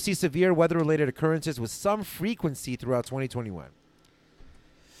we will see severe weather-related occurrences with some frequency throughout 2021.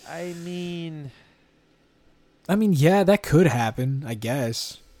 I mean, yeah, that could happen, I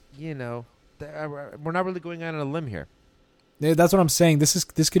guess. You know, we're not really going out on a limb here. Yeah, that's what I'm saying. This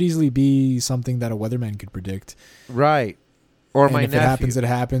could easily be something that a weatherman could predict. Right. Or and my if nephew. It happens, it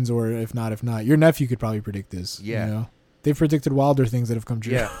happens. Or if not, if not. Your nephew could probably predict this. Yeah. You know? They've predicted wilder things that have come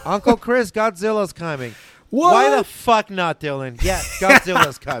true. Yeah. Uncle Chris, Godzilla's coming. What? Why the fuck not, Dylan? Yes,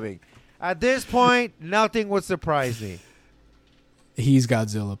 Godzilla's coming. At this point, nothing would surprise me. He's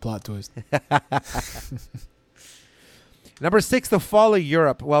Godzilla. Plot twist. Number 6, the fall of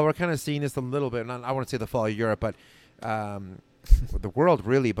Europe. Well, we're kind of seeing this a little bit. I want to say the fall of Europe, but the world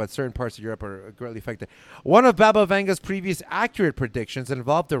really, but certain parts of Europe are greatly affected. One of Baba Vanga's previous accurate predictions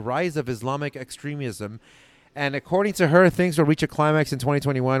involved the rise of Islamic extremism. And according to her, things will reach a climax in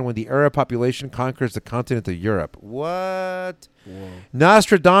 2021 when the Arab population conquers the continent of Europe. What? Whoa.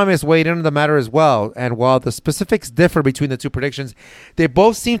 Nostradamus weighed in on the matter as well. And while the specifics differ between the two predictions, they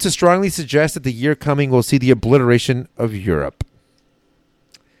both seem to strongly suggest that the year coming will see the obliteration of Europe.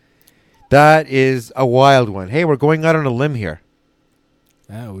 That is a wild one. Hey, we're going out on a limb here.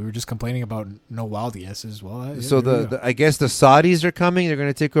 Yeah, we were just complaining about no wild guesses. Well, so I guess the Saudis are coming. They're going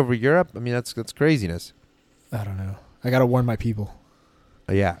to take over Europe. I mean, that's craziness. I don't know. I got to warn my people.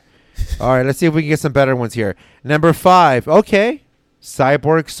 Yeah. All right, let's see if we can get some better ones here. Number 5. Okay.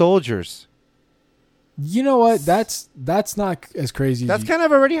 Cyborg soldiers. You know what? That's not as crazy. That's kind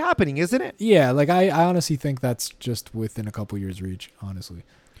of already happening, isn't it? Yeah, like I honestly think that's just within a couple years' reach, honestly.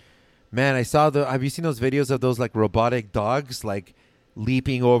 Man, have you seen those videos of those like robotic dogs like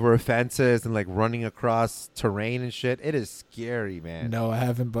leaping over fences and like running across terrain and shit? It is scary, man. No, I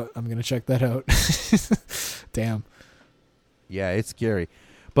haven't, but I'm going to check that out. Damn. Yeah, it's scary,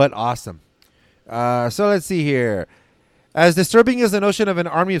 but awesome. So let's see here. As disturbing as the notion of an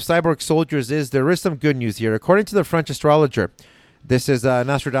army of cyborg soldiers is, there is some good news here. According to the French astrologer, this is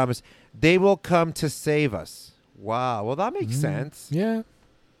Nostradamus, they will come to save us. Wow. Well, that makes sense. Yeah.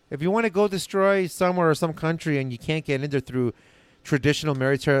 If you want to go destroy somewhere or some country and you can't get in there through traditional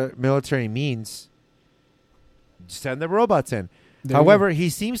military means, send the robots in. However, he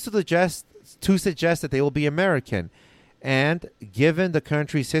seems to suggest that they will be American. And given the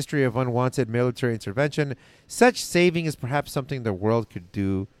country's history of unwanted military intervention, such saving is perhaps something the world could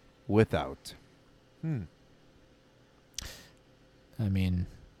do without. I mean,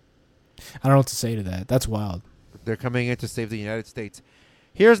 I don't know what to say to that. That's wild. They're coming in to save the United States.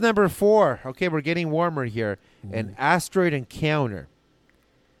 Here's number 4. Okay, we're getting warmer here. Ooh. An asteroid encounter.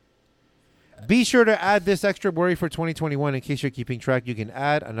 Be sure to add this extra worry for 2021 in case you're keeping track. You can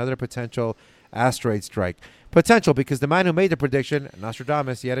add another potential asteroid strike. Potential because the man who made the prediction,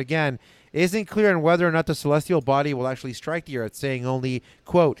 Nostradamus, yet again, isn't clear on whether or not the celestial body will actually strike the Earth, saying only,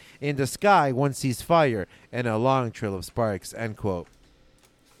 quote, in the sky one sees fire and a long trail of sparks, end quote.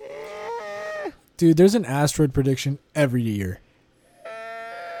 Dude, there's an asteroid prediction every year.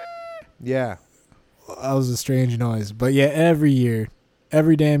 Yeah. That was a strange noise. But yeah, every year.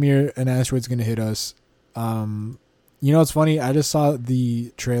 Every damn year, an asteroid's going to hit us. You know what's funny? I just saw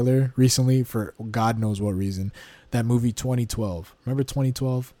the trailer recently for God knows what reason. That movie 2012. Remember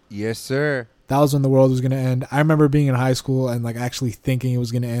 2012? Yes, sir. That was when the world was going to end. I remember being in high school and like actually thinking it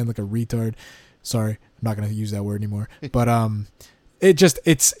was going to end like a retard. Sorry, I'm not going to use that word anymore. But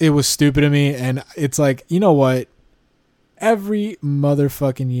it was stupid to me. And it's like, you know what? Every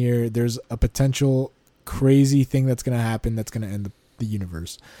motherfucking year, there's a potential crazy thing that's going to happen that's going to end the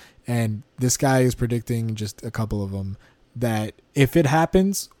universe. And this guy is predicting just a couple of them that if it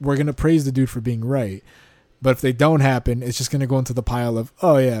happens, we're going to praise the dude for being right. But if they don't happen, it's just going to go into the pile of,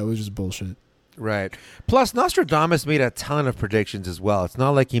 oh, yeah, it was just bullshit. Right. Plus, Nostradamus made a ton of predictions as well. It's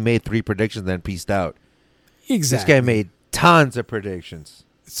not like he made 3 predictions and then peaced out. Exactly. This guy made tons of predictions.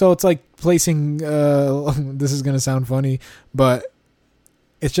 So it's like placing. This is gonna sound funny, but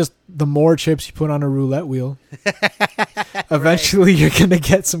it's just the more chips you put on a roulette wheel, eventually you're gonna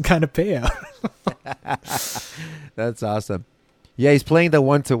get some kind of payout. That's awesome. Yeah, he's playing the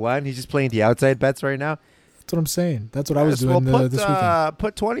 1-to-1. He's just playing the outside bets right now. That's what I'm saying. That's what I was doing this weekend.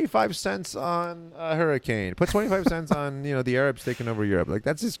 Put 25 cents on a hurricane. Put 25 cents on the Arabs taking over Europe. Like,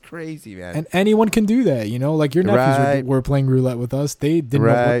 that's just crazy, man. And anyone can do that, Like your nephews were playing roulette with us. They didn't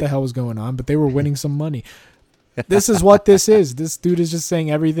know what the hell was going on, but they were winning some money. This is what this is. This dude is just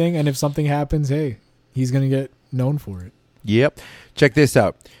saying everything, and if something happens, hey, he's gonna get known for it. Yep. Check this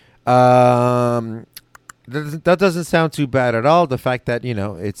out. That doesn't sound too bad at all. The fact that,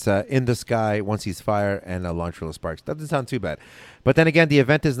 it's in the sky once he's fired and a launch full of sparks. Doesn't sound too bad. But then again, the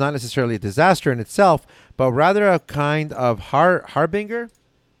event is not necessarily a disaster in itself, but rather a kind of harbinger.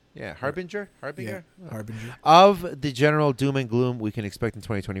 Yeah, harbinger. Yeah, harbinger. Of the general doom and gloom we can expect in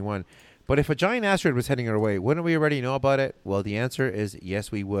 2021. But if a giant asteroid was heading our way, wouldn't we already know about it? Well, the answer is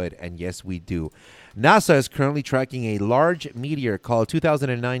yes, we would, and yes, we do. NASA is currently tracking a large meteor called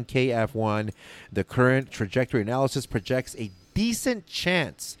 2009 KF1. The current trajectory analysis projects a decent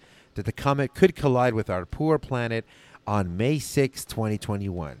chance that the comet could collide with our poor planet on May 6,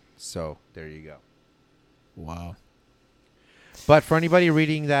 2021. So there you go. Wow. But for anybody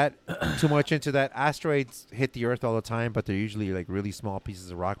reading that too much into that, asteroids hit the Earth all the time, but they're usually like really small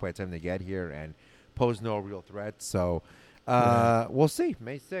pieces of rock by the time they get here and pose no real threat. So we'll see.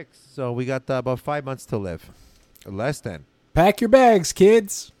 May 6th. So we got about 5 months to live. Less than. Pack your bags,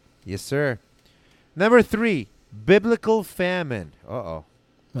 kids. Yes, sir. Number 3, biblical famine. Uh-oh.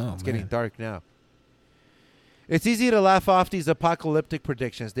 It's getting dark now. It's easy to laugh off these apocalyptic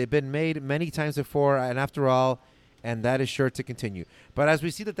predictions. They've been made many times before, and after all, and that is sure to continue. But as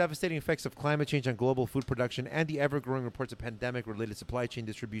we see the devastating effects of climate change on global food production and the ever-growing reports of pandemic-related supply chain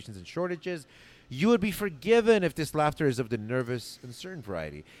distributions and shortages, you would be forgiven if this laughter is of the nervous, uncertain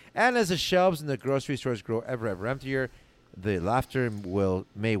variety. And as the shelves in the grocery stores grow ever emptier, the laughter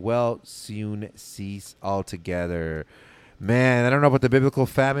may well soon cease altogether. Man, I don't know about the biblical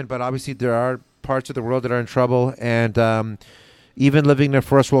famine, but obviously there are parts of the world that are in trouble, and even living in a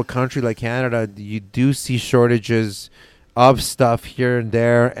first world country like Canada, you do see shortages of stuff here and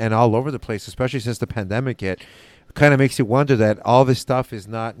there and all over the place, especially since the pandemic hit. It kind of makes you wonder that all this stuff is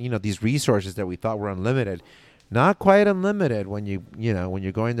not, these resources that we thought were unlimited, not quite unlimited when when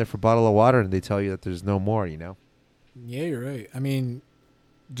you're going there for a bottle of water and they tell you that there's no more, Yeah, you're right. I mean,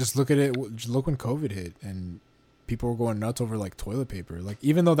 just look at it. Just look when COVID hit and people were going nuts over like toilet paper. Like,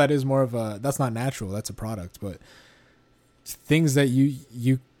 even though that is more of that's not natural, that's a product, but things that you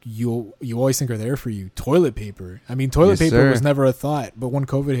always think are there for you. Toilet paper. I mean, toilet paper was never a thought, but when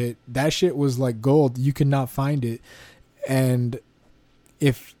COVID hit, that shit was like gold. You could not find it. And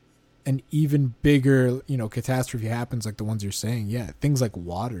if an even bigger, catastrophe happens like the ones you're saying, yeah, things like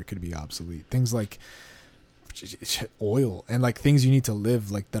water could be obsolete. Things like oil and like things you need to live,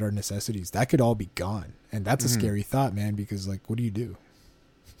 like that are necessities, that could all be gone. And that's a scary thought, man, because like, what do you do?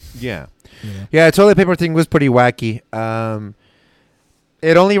 Yeah. Yeah, toilet paper thing was pretty wacky.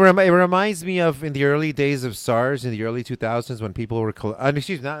 It reminds me of in the early days of SARS in the early 2000s when people were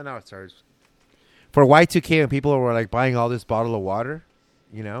not SARS. For Y2K when people were like buying all this bottle of water,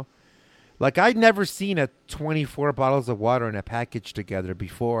 Like, I'd never seen a 24 bottles of water in a package together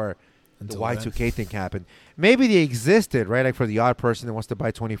before the Y2K thing happened. Maybe they existed, right? Like for the odd person that wants to buy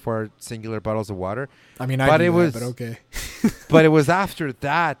 24 singular bottles of water. I mean, but okay. But it was after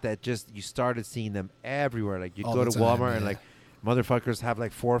that just you started seeing them everywhere. Like you go to Walmart and like motherfuckers have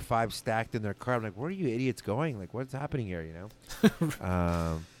like 4 or 5 stacked in their car. I'm like, where are you idiots going? Like, what's happening here?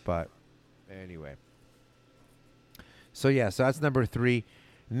 But anyway. So yeah, so that's number 3.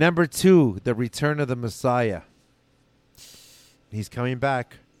 Number 2, the return of the Messiah. He's coming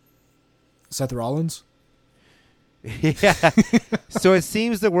back. Seth Rollins? Yeah. So it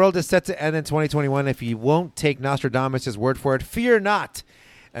seems the world is set to end in 2021. If you won't take Nostradamus' word for it, fear not.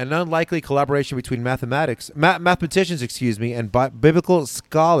 An unlikely collaboration between mathematicians, and biblical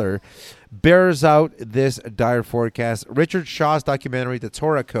scholar bears out this dire forecast. Richard Shaw's documentary, The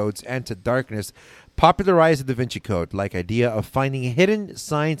Torah Codes and to Darkness, popularized the Da Vinci Code, like idea of finding hidden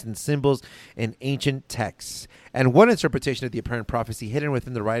signs and symbols in ancient texts. And one interpretation of the apparent prophecy hidden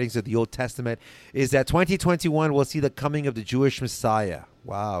within the writings of the Old Testament is that 2021 will see the coming of the Jewish Messiah.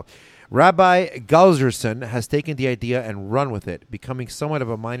 Wow. Rabbi Galzerson has taken the idea and run with it, becoming somewhat of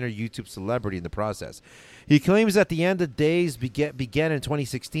a minor YouTube celebrity in the process. He claims that the end of days began in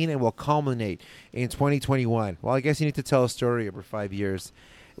 2016 and will culminate in 2021. Well, I guess you need to tell a story over 5 years.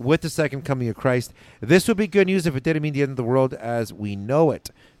 with the second coming of Christ. This would be good news if it didn't mean the end of the world as we know it.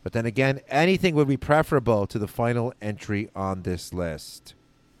 But then again, anything would be preferable to the final entry on this list.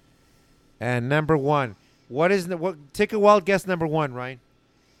 And number one, take a wild guess. Number one, Ryan.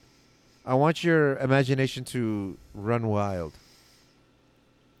 I want your imagination to run wild.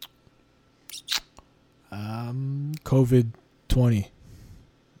 COVID-20.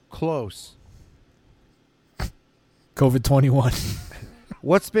 Close. COVID-21.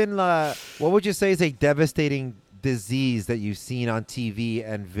 What's been? What would you say is a devastating disease that you've seen on TV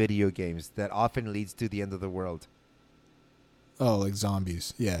and video games that often leads to the end of the world? Oh, like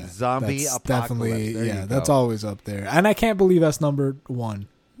zombies. Yeah. Zombie that's apocalypse. definitely, There yeah, you that's go. always up there. And I can't believe that's number one.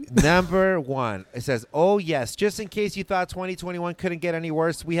 Number one. It says, oh, yes, just in case you thought 2021 couldn't get any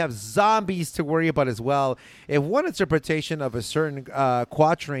worse, we have zombies to worry about as well. If one interpretation of a certain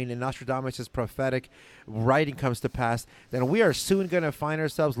quatrain in Nostradamus' prophetic writing comes to pass, then we are soon going to find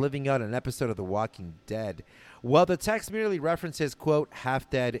ourselves living out an episode of The Walking Dead. Well, the text merely references, quote,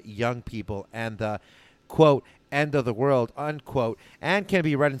 half-dead young people and the, quote, end of the world, unquote, and can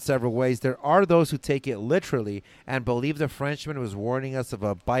be read in several ways. There are those who take it literally and believe the Frenchman was warning us of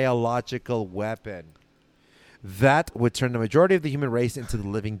a biological weapon that would turn the majority of the human race into the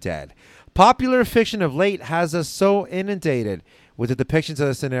living dead. Popular fiction of late has us so inundated with the depictions of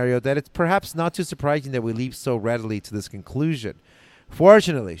the scenario that it's perhaps not too surprising that we leap so readily to this conclusion.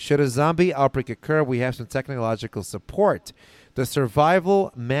 Fortunately, should a zombie outbreak occur, we have some technological support. The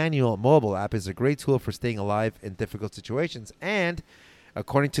Survival Manual mobile app is a great tool for staying alive in difficult situations, and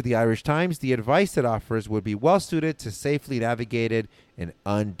according to the Irish Times, the advice it offers would be well suited to safely navigated an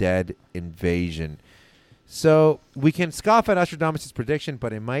undead invasion. So we can scoff at Nostradamus' prediction,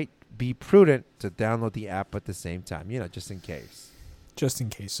 but it might be prudent to download the app at the same time, just in case. Just in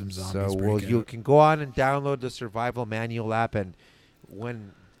case some zombies break you out. can go on and download the Survival Manual app, and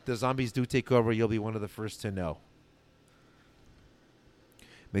when the zombies do take over, you'll be one of the first to know.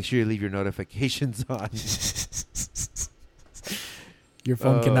 Make sure you leave your notifications on. Your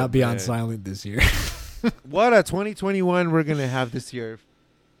phone cannot be on man. silent this year. What a 2021 we're going to have this year.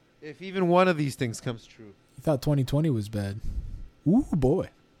 If even one of these things comes true. You thought 2020 was bad. Ooh, boy.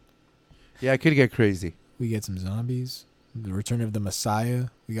 Yeah, it could get crazy. We get some zombies. The return of the Messiah.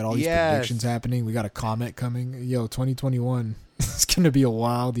 We got all these Yes. predictions happening. We got a comet coming. Yo, 2021. It's going to be a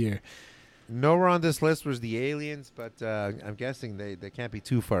wild year. Nowhere on this list was the aliens, but I'm guessing they can't be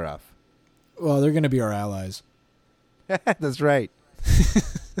too far off. Well, they're going to be our allies. That's right.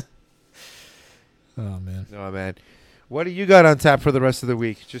 Oh, man. No, man. What do you got on tap for the rest of the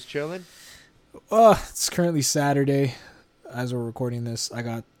week? Just chilling? It's currently Saturday. As we're recording this, I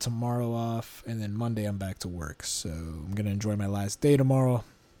got tomorrow off, and then Monday I'm back to work. So I'm going to enjoy my last day tomorrow.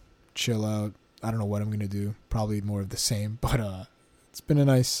 Chill out. I don't know what I'm going to do. Probably more of the same, but it's been a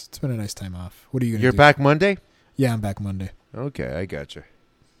nice time off. What are you going to do? You're back Monday? Yeah, I'm back Monday. Okay, I gotcha.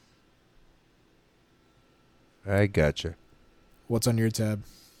 What's on your tab?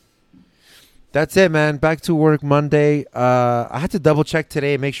 That's it, man. Back to work Monday. I had to double check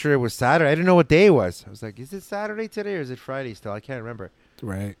today and make sure it was Saturday. I didn't know what day it was. I was like, is it Saturday today or is it Friday still? I can't remember.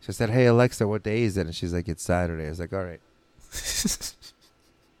 Right. So I said, hey, Alexa, what day is it? And she's like, it's Saturday. I was like, all right.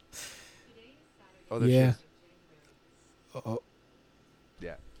 Oh, there she Yeah. is. Uh-oh.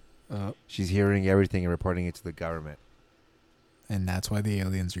 Yeah. Uh, She's hearing everything and reporting it to the government. and that's why the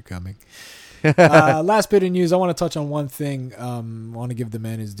aliens are coming. Last bit of news. I want to touch on one thing. I want to give the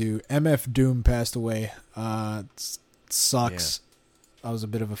man his due. MF Doom passed away. Sucks. Yeah. I was a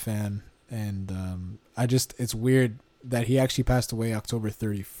bit of a fan. And it's weird that he actually passed away October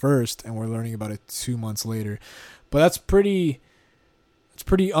 31st, and we're learning about it 2 months later. But that's pretty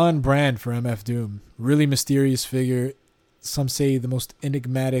on brand for MF Doom. Really mysterious figure. Some say the most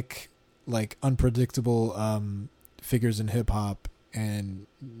enigmatic, like unpredictable figures in hip hop. And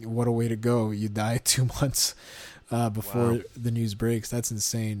what a way to go. You die 2 months before the news breaks. That's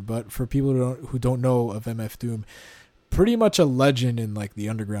insane. But for people who don't know of MF Doom, pretty much a legend in like the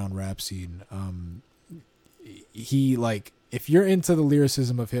underground rap scene. He like, if you're into the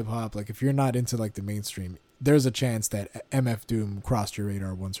lyricism of hip hop, like if you're not into like the mainstream, there's a chance that MF Doom crossed your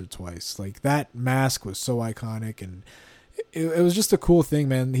radar once or twice. Like that mask was so iconic, and it was just a cool thing,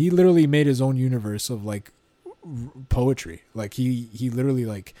 man. He literally made his own universe of like poetry. Like he literally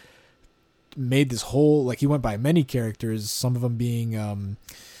like made this whole, like he went by many characters, some of them being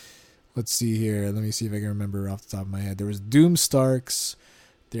let's see here, let me see if I can remember off the top of my head. There was Doom Starks,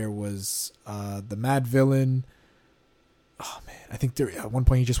 there was the Mad Villain. Oh man, I think at one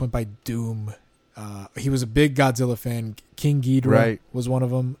point he just went by Doom. He was a big Godzilla fan. King Ghidorah was one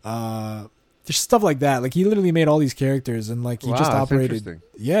of them. There's stuff like that. Like he literally made all these characters, and like he Wow, just that's operated. interesting.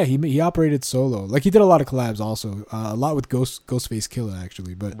 Yeah, he operated solo. Like he did a lot of collabs also. A lot with Ghostface Killer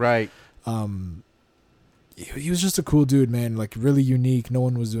actually, but Right. He was just a cool dude, man. Like really unique. No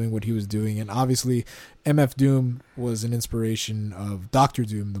one was doing what he was doing, and obviously, MF Doom was an inspiration of Doctor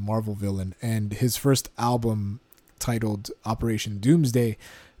Doom, the Marvel villain, and his first album titled Operation Doomsday.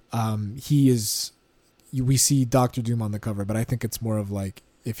 We see Doctor Doom on the cover, but I think it's more of like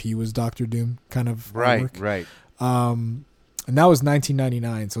if he was Doctor Doom kind of Right. artwork. Right. And that was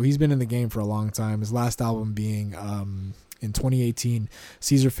 1999, so he's been in the game for a long time. His last album being in 2018,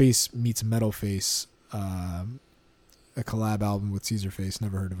 Caesar Face meets Metal Face. A collab album with Caesar Face.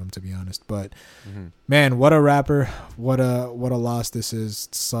 Never heard of him, to be honest, but man, what a rapper. What a loss this is.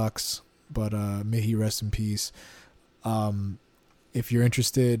 It sucks, but may he rest in peace. If you're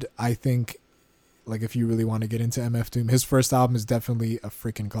interested, I think like if you really want to get into MF Doom, his first album is definitely a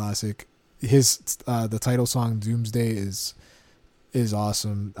freaking classic. His the title song Doomsday is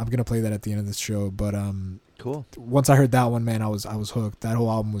awesome. I'm gonna play that at the end of this show, but Cool. once I heard that one, man, I was hooked. That whole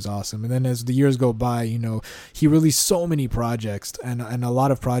album was awesome. And then as the years go by, he released so many projects, and a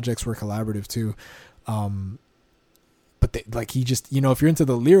lot of projects were collaborative too. But he just, if you're into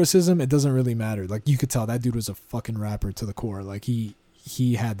the lyricism, it doesn't really matter. Like you could tell that dude was a fucking rapper to the core. Like he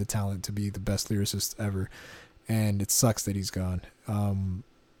had the talent to be the best lyricist ever, and it sucks that he's gone.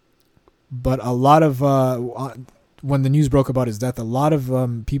 But a lot of when the news broke about his death, a lot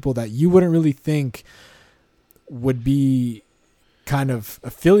of people that you wouldn't really think would be kind of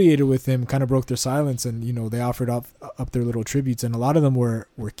affiliated with him kind of broke their silence, and they offered up their little tributes, and a lot of them were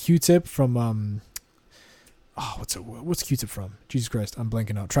Q-Tip from what's Q-Tip from? Jesus Christ, I'm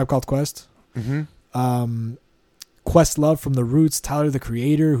blanking out. Tribe Called Quest. Questlove from The Roots, Tyler the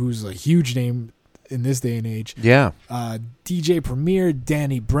Creator, who's a huge name in this day and age. Yeah. DJ Premier,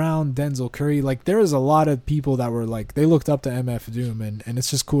 Danny Brown, Denzel Curry. Like there is a lot of people that were like, they looked up to MF Doom, and it's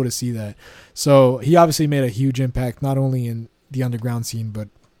just cool to see that. So he obviously made a huge impact, not only in the underground scene, but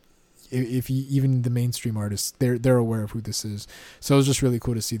even the mainstream artists, they're aware of who this is. So it was just really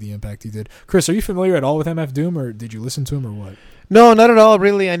cool to see the impact he did. Chris, are you familiar at all with MF Doom, or did you listen to him, or what? No, not at all.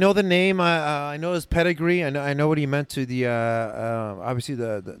 Really, I know the name. I know his pedigree. I know what he meant to the obviously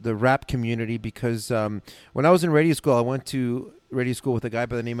the rap community, because when I was in radio school, I went to radio school with a guy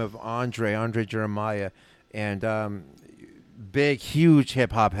by the name of Andre Jeremiah, and big, huge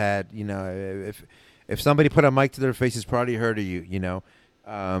hip hop head. If somebody put a mic to their face, he's probably heard of you.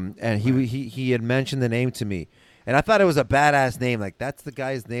 And he had mentioned the name to me, and I thought it was a badass name. Like that's the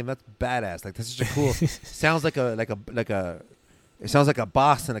guy's name. That's badass. Like that's such a cool. Sounds like a. It sounds like a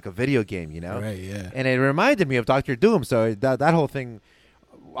boss in like a video game, Right, yeah. And it reminded me of Doctor Doom. So that whole thing,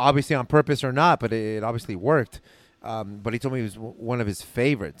 obviously on purpose or not, but it obviously worked. But he told me it was one of his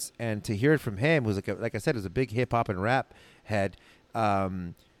favorites, and to hear it from him was like I said, it was a big hip hop and rap head.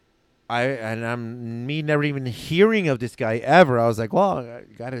 I'm never even hearing of this guy ever. I was like, well, I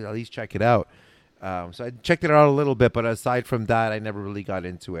gotta at least check it out. So I checked it out a little bit, but aside from that, I never really got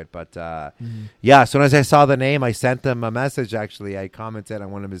into it. But yeah, as soon as I saw the name, I sent him a message. Actually, I commented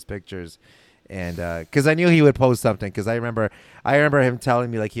on one of his pictures, and because I knew he would post something. Because I remember him telling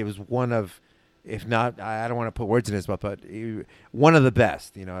me like he was one of, if not, I don't want to put words in his mouth, but one of the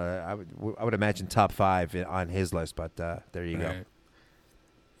best. I would imagine top 5 on his list. But there you go.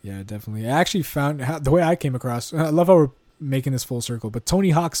 Yeah, definitely. I actually found the way I came across. I love how we're making this full circle. But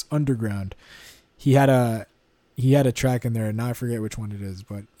Tony Hawk's Underground. He had a track in there, and now I forget which one it is,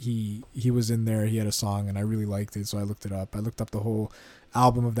 but he was in there. He had a song, and I really liked it, so I looked it up. I looked up the whole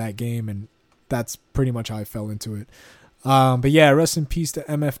album of that game, and that's pretty much how I fell into it. But yeah, rest in peace to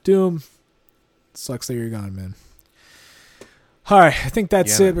MF Doom. Sucks that you're gone, man. All right, I think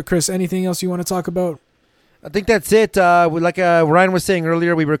that's it. But Chris, anything else you want to talk about? I think that's it. Like Ryan was saying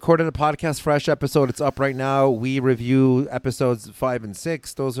earlier, we recorded a podcast fresh episode. It's up right now. We review episodes 5 and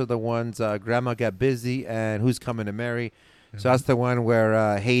 6. Those are the ones Grandma Got Busy and Who's Coming to Mary. Mm-hmm. So that's the one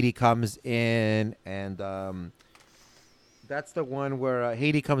where Haiti comes in, and that's the one where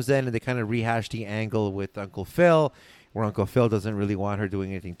Haiti comes in and they kind of rehash the angle with Uncle Phil, where Uncle Phil doesn't really want her doing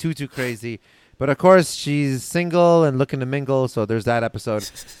anything too crazy. But, of course, she's single and looking to mingle, so there's that episode.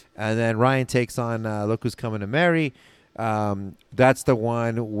 And then Ryan takes on Look Who's Coming to Mary. That's the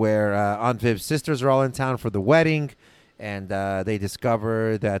one where Aunt Viv's sisters are all in town for the wedding, and they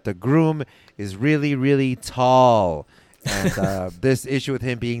discover that the groom is really, really tall. And this issue with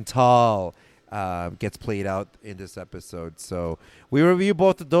him being tall gets played out in this episode. So we review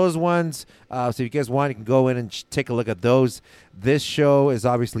both of those ones. So if you guys want, you can go in and take a look at those. This show is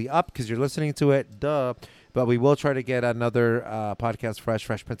obviously up because you're listening to it. Duh. But we will try to get another podcast Fresh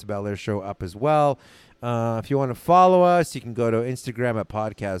Prince of Bel-Air show up as well. If you want to follow us, you can go to Instagram at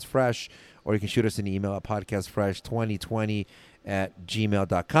Podcast Fresh, or you can shoot us an email at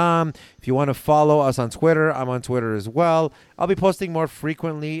podcastfresh2020@gmail.com. If you want to follow us on Twitter, I'm on Twitter as well. I'll be posting more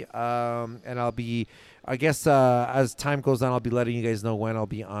frequently, and I'll be, I guess, as time goes on, I'll be letting you guys know when I'll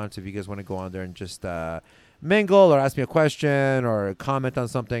be on. So if you guys want to go on there and just mingle or ask me a question or comment on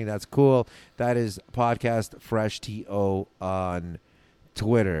something, that's cool. That is Podcast Fresh TO on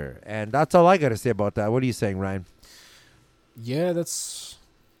Twitter. And that's all I got to say about that. What are you saying, Ryan? Yeah, that's...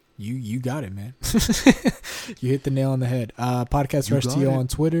 You got it, man. You hit the nail on the head. Podcast Fresh TO on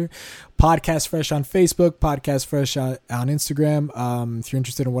Twitter, Podcast Fresh on Facebook, Podcast Fresh on Instagram. If you're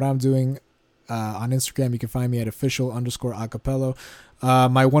interested in what I'm doing on Instagram, you can find me at official_acapello.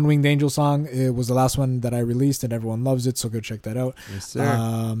 My One Winged Angel song, it was the last one that I released, and everyone loves it, so go check that out. Yes,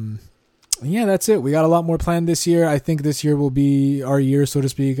 sir. Yeah, that's it. We got a lot more planned this year. I think this year will be our year, so to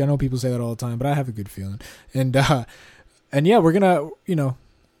speak. I know people say that all the time, but I have a good feeling. And yeah, we're gonna,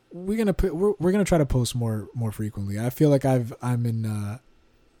 we're gonna try to post more frequently. I feel like I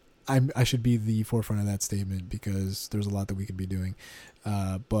should be the forefront of that statement because there's a lot that we could be doing.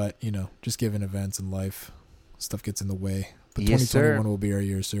 But just given events in life, stuff gets in the way. But yes, 2021 will be our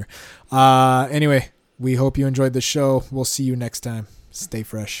year, sir. Anyway, we hope you enjoyed the show. We'll see you next time. Stay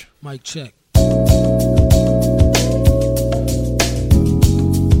fresh. Mic check.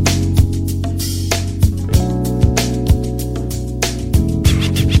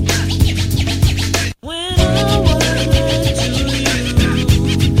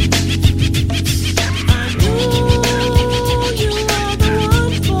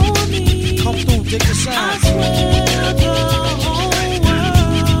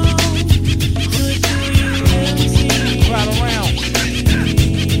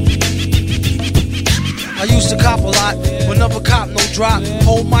 Drop,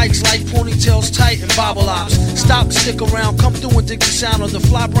 hold mics like ponytails tight and bobble ops. Stop, stick around, come through and dig the sound of the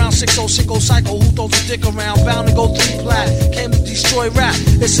fly brown 6060 cycle. Who throws a dick around? Bound to go 3 plat. Came to destroy rap.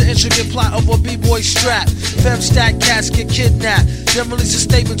 It's an intricate plot of a b-boy strap. Fem-stack cats get kidnapped. Then release a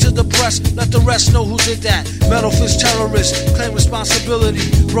statement to the press. Let the rest know who did that. Metal fist terrorists claim responsibility.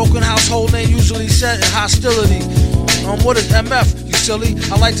 Broken household name usually set in hostility. What is MF, you silly?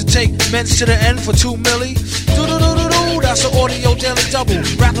 I like to take men's to the end for 2 milli. Do-do-do-do-do, that's an audio daily double.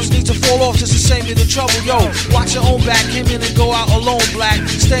 Rappers need to fall off just to save me the trouble. Yo, watch your own back, came in and go out alone, black.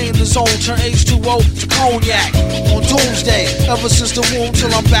 Stay in the zone, turn H2O to cognac. On doomsday, ever since the womb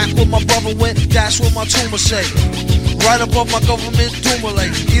till I'm back where my brother went, that's what my tumor say. Right above my government Dumoulin,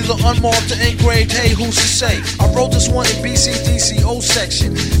 either unmarked or engraved, hey, who's to say? I wrote this one in BCDCO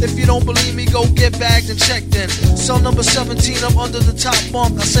section. If you don't believe me, go get bagged and checked in. Cell number 17, I'm under the top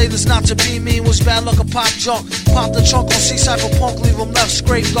bunk. I say this not to be mean, was bad luck a pop junk. Pop the trunk on C-Cypher punk, leave him left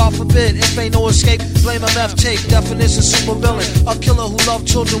scraped, God forbid. If ain't no escape, blame MF tape. Definition super villain, a killer who loved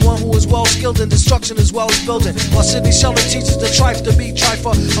children, one who is well skilled in destruction as well as building. While Sidney Sheldon teaches the trife to be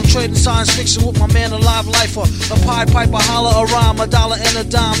trifer, I'm trading science fiction with my man, a live lifer. A pie piper, holler a rhyme, $1 and a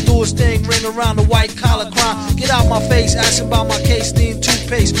dime, do his thing, ring around the white collar crime. Get out my face, asking about my case, steam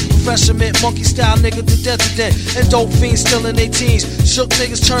toothpaste, professor mint, monkey style nigga to death to death, and dope fiends still in their teens. Shook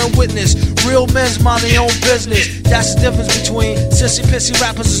niggas turn witness, real men's mind their own business. That's the difference between sissy pissy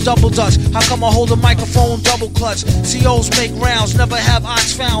rappers is double dutch. How come I hold a microphone double clutch? COs make rounds, never have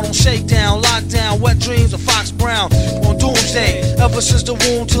ox found on shakedown, lockdown, wet dreams of Fox Brown. On doomsday, ever since the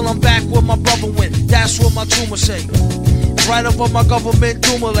womb till I'm back where my brother went. That's what my tumor say. Right above my government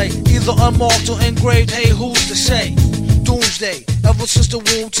Dumoulin, either unmarked or engraved, hey, who's to say? Doomsday, ever since the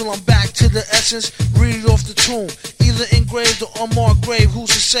womb till I'm back to the essence, read it off the tomb. Either engraved or unmarked grave, who's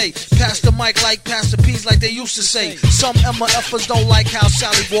to say? Pass the mic like Pastor P's like they used to say. Some MFers don't like how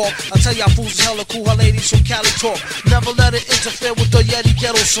Sally walk. I tell y'all fools is hella cool, her ladies from Cali talk. Never let it interfere with the Yeti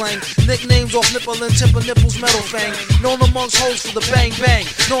ghetto slang. Nicknames off nipple and tip of nipples metal fang. Known amongst hoes for the bang bang.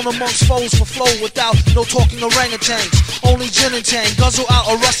 Known amongst foes for flow without no talking orangutans. Only gin and tang, guzzle out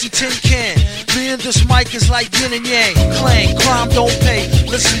a rusty tin can. Me and this mic is like yin and yang. Clang, crime don't pay.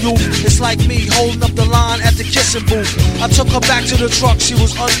 Listen you, it's like me holding up the line at the kissing booth. I took her back to the truck, she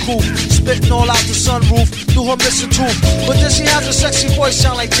was uncouth, spitting all out the sunroof through her missing tooth. But then she has a sexy voice,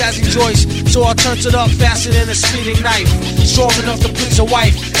 sound like Jazzy Joyce. So I turned it up faster than a speeding knife. Strong enough to please a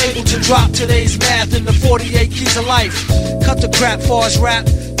wife, able to drop today's math in the 48 keys of life. Cut the crap for his rap.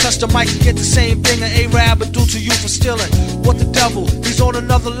 Touch the mic and get the same thing an A-Rab would do to you for stealing. What the devil? He's on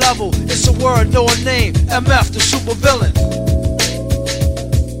another level. It's a word, no a name. MF, the super villain.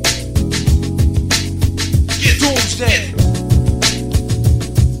 Doomsday.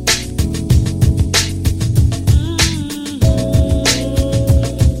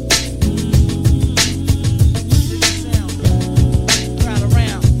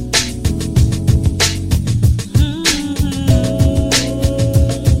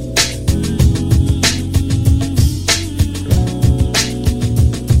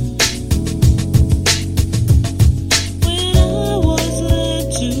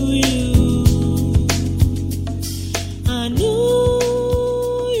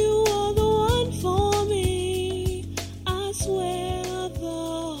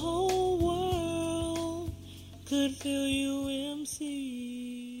 could feel you MC.